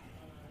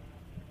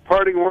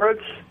 Parting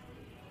words?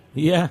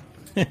 Yeah.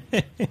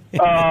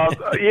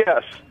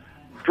 Yes.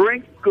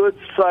 Drink good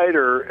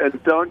cider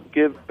and don't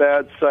give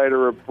bad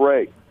cider a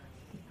break.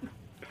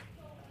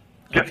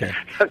 Okay.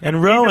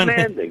 And Rowan,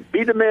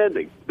 Be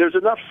demanding. There's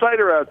enough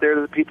cider out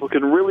there that people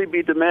can really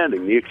be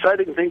demanding. The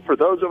exciting thing for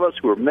those of us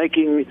who are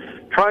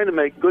trying to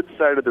make good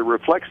cider that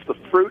reflects the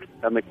fruit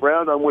and the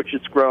ground on which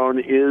it's grown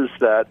is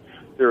that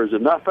there is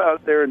enough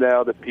out there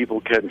now that people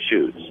can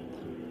choose.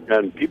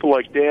 And people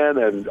like Dan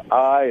and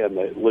I and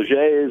the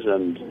Legers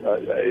and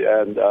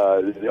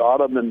the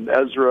Autumn and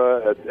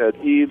Ezra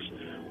at Eves,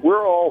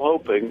 we're all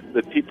hoping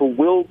that people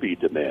will be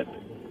demanding.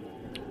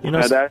 And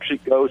actually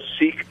go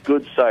seek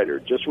good cider.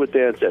 Just what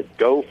Dan said.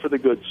 Go for the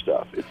good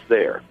stuff. It's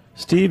there.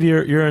 Steve,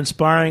 you're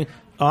inspiring.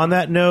 On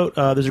that note,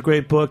 there's a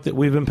great book that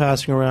we've been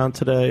passing around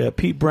today.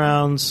 Pete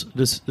Brown's,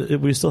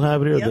 we still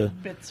have it here? Yep,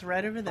 it's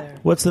right over there.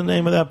 What's the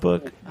name of that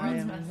book?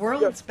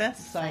 World's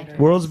Best Cider.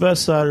 World's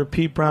Best Cider.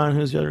 Pete Brown.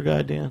 Who's the other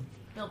guy, Dan?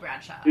 Bill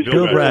Bradshaw.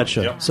 Bill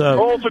Bradshaw. Yep.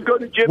 So also go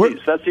to Jimmy's.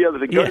 That's the other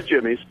thing. Go to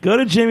Jimmy's. Go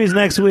to Jimmy's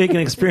next week and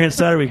experience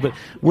Cider Week. But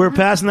we're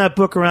passing that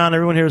book around.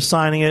 Everyone here is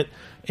signing it.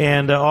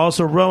 And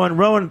also,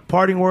 Rowan,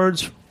 parting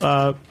words?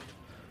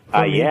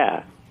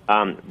 Yeah.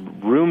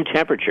 Room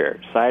temperature.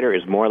 Cider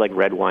is more like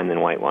red wine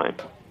than white wine.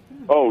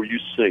 Oh, you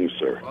sing,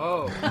 sir.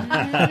 Oh.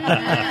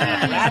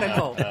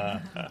 Radical.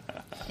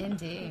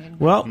 Indeed.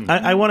 Well,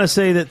 I want to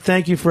say that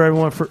thank you for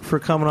everyone for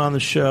coming on the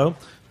show.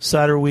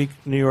 Cider Week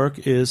New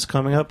York is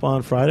coming up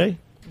on Friday.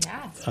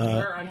 Yes.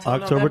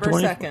 October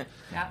 20th.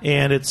 Yeah.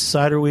 And it's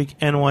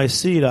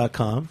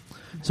ciderweeknyc.com.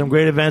 some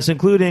great events,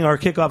 including our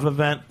kickoff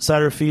event,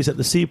 Cider Feast at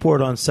the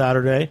Seaport on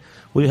Saturday.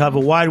 We have a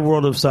wide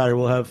world of cider.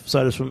 We'll have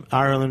ciders from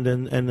Ireland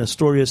and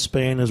Asturias,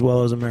 Spain, as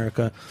well as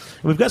America.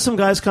 And we've got some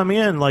guys coming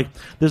in. Like,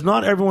 there's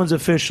not everyone's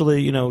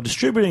officially,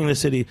 distributing in the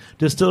city.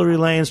 Distillery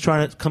Lane's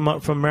trying to come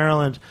up from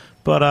Maryland.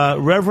 But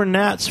Reverend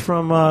Nats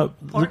from the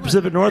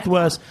Pacific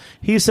Northwest,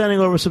 he's sending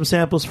over some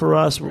samples for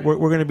us. We're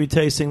going to be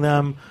tasting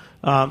them.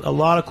 A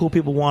lot of cool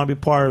people want to be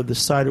part of the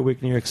Cider Week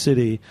in New York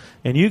City.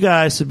 And you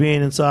guys,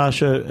 Sabine and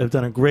Sasha, have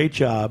done a great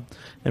job,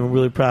 and we're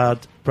really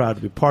proud to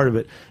be part of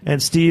it.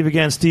 And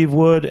Steve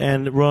Wood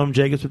and Rome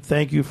Jacobs,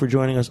 thank you for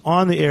joining us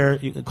on the air,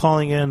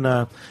 calling in.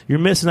 You're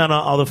missing out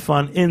on all the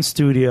fun in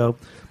studio,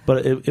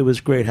 but it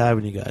was great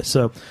having you guys.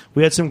 So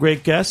we had some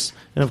great guests,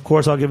 and of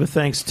course I'll give a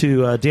thanks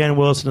to Dan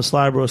Wilson of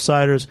Slyboro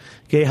Ciders,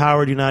 Gay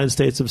Howard, United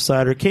States of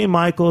Cider, Kay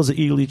Michaels,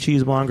 the Eagerly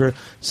Cheesemonger,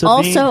 Sabine,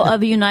 also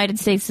of United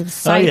States of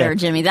Cider,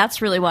 Jimmy.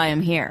 That's really why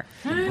I'm here.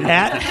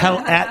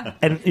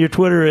 And your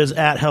Twitter is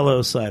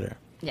 @HelloCider.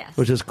 Yes.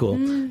 Which is cool.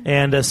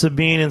 And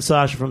Sabine and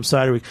Sasha from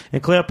Cider Week.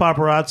 And Claire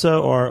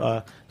Paparazzo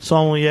or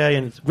sommelier,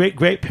 and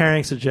great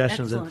pairing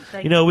suggestions.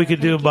 Excellent. And we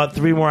could do about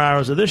 3 more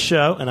hours of this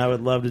show, and I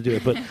would love to do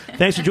it. But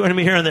thanks for joining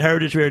me here on the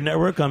Heritage Radio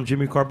Network. I'm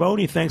Jimmy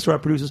Carboni. Thanks to our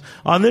producers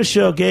on this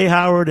show, Gay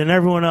Howard, and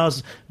everyone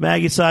else,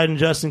 Maggie Seiden,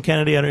 Justin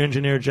Kennedy, and our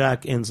engineer,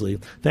 Jack Inslee.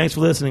 Thanks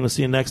for listening. We'll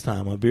see you next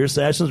time on Beer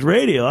Sessions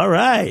Radio. All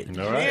right.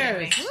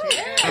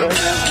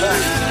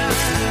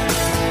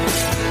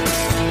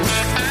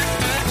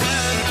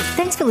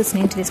 Thanks for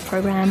listening to this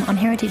program on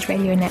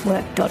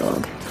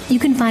heritageradionetwork.org. You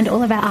can find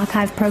all of our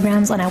archive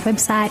programs on our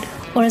website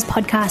or as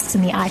podcasts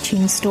in the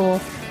iTunes store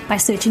by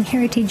searching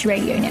Heritage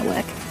Radio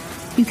Network.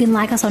 You can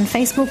like us on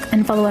Facebook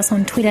and follow us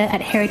on Twitter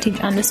at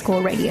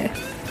 @heritage_radio.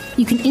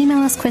 You can email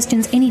us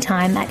questions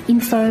anytime at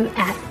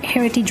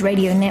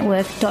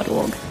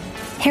info@heritageradionetwork.org.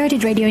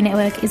 Heritage Radio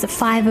Network is a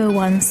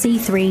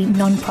 501c3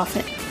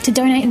 non-profit. To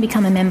donate and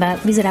become a member,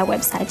 visit our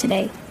website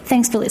today.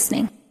 Thanks for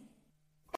listening.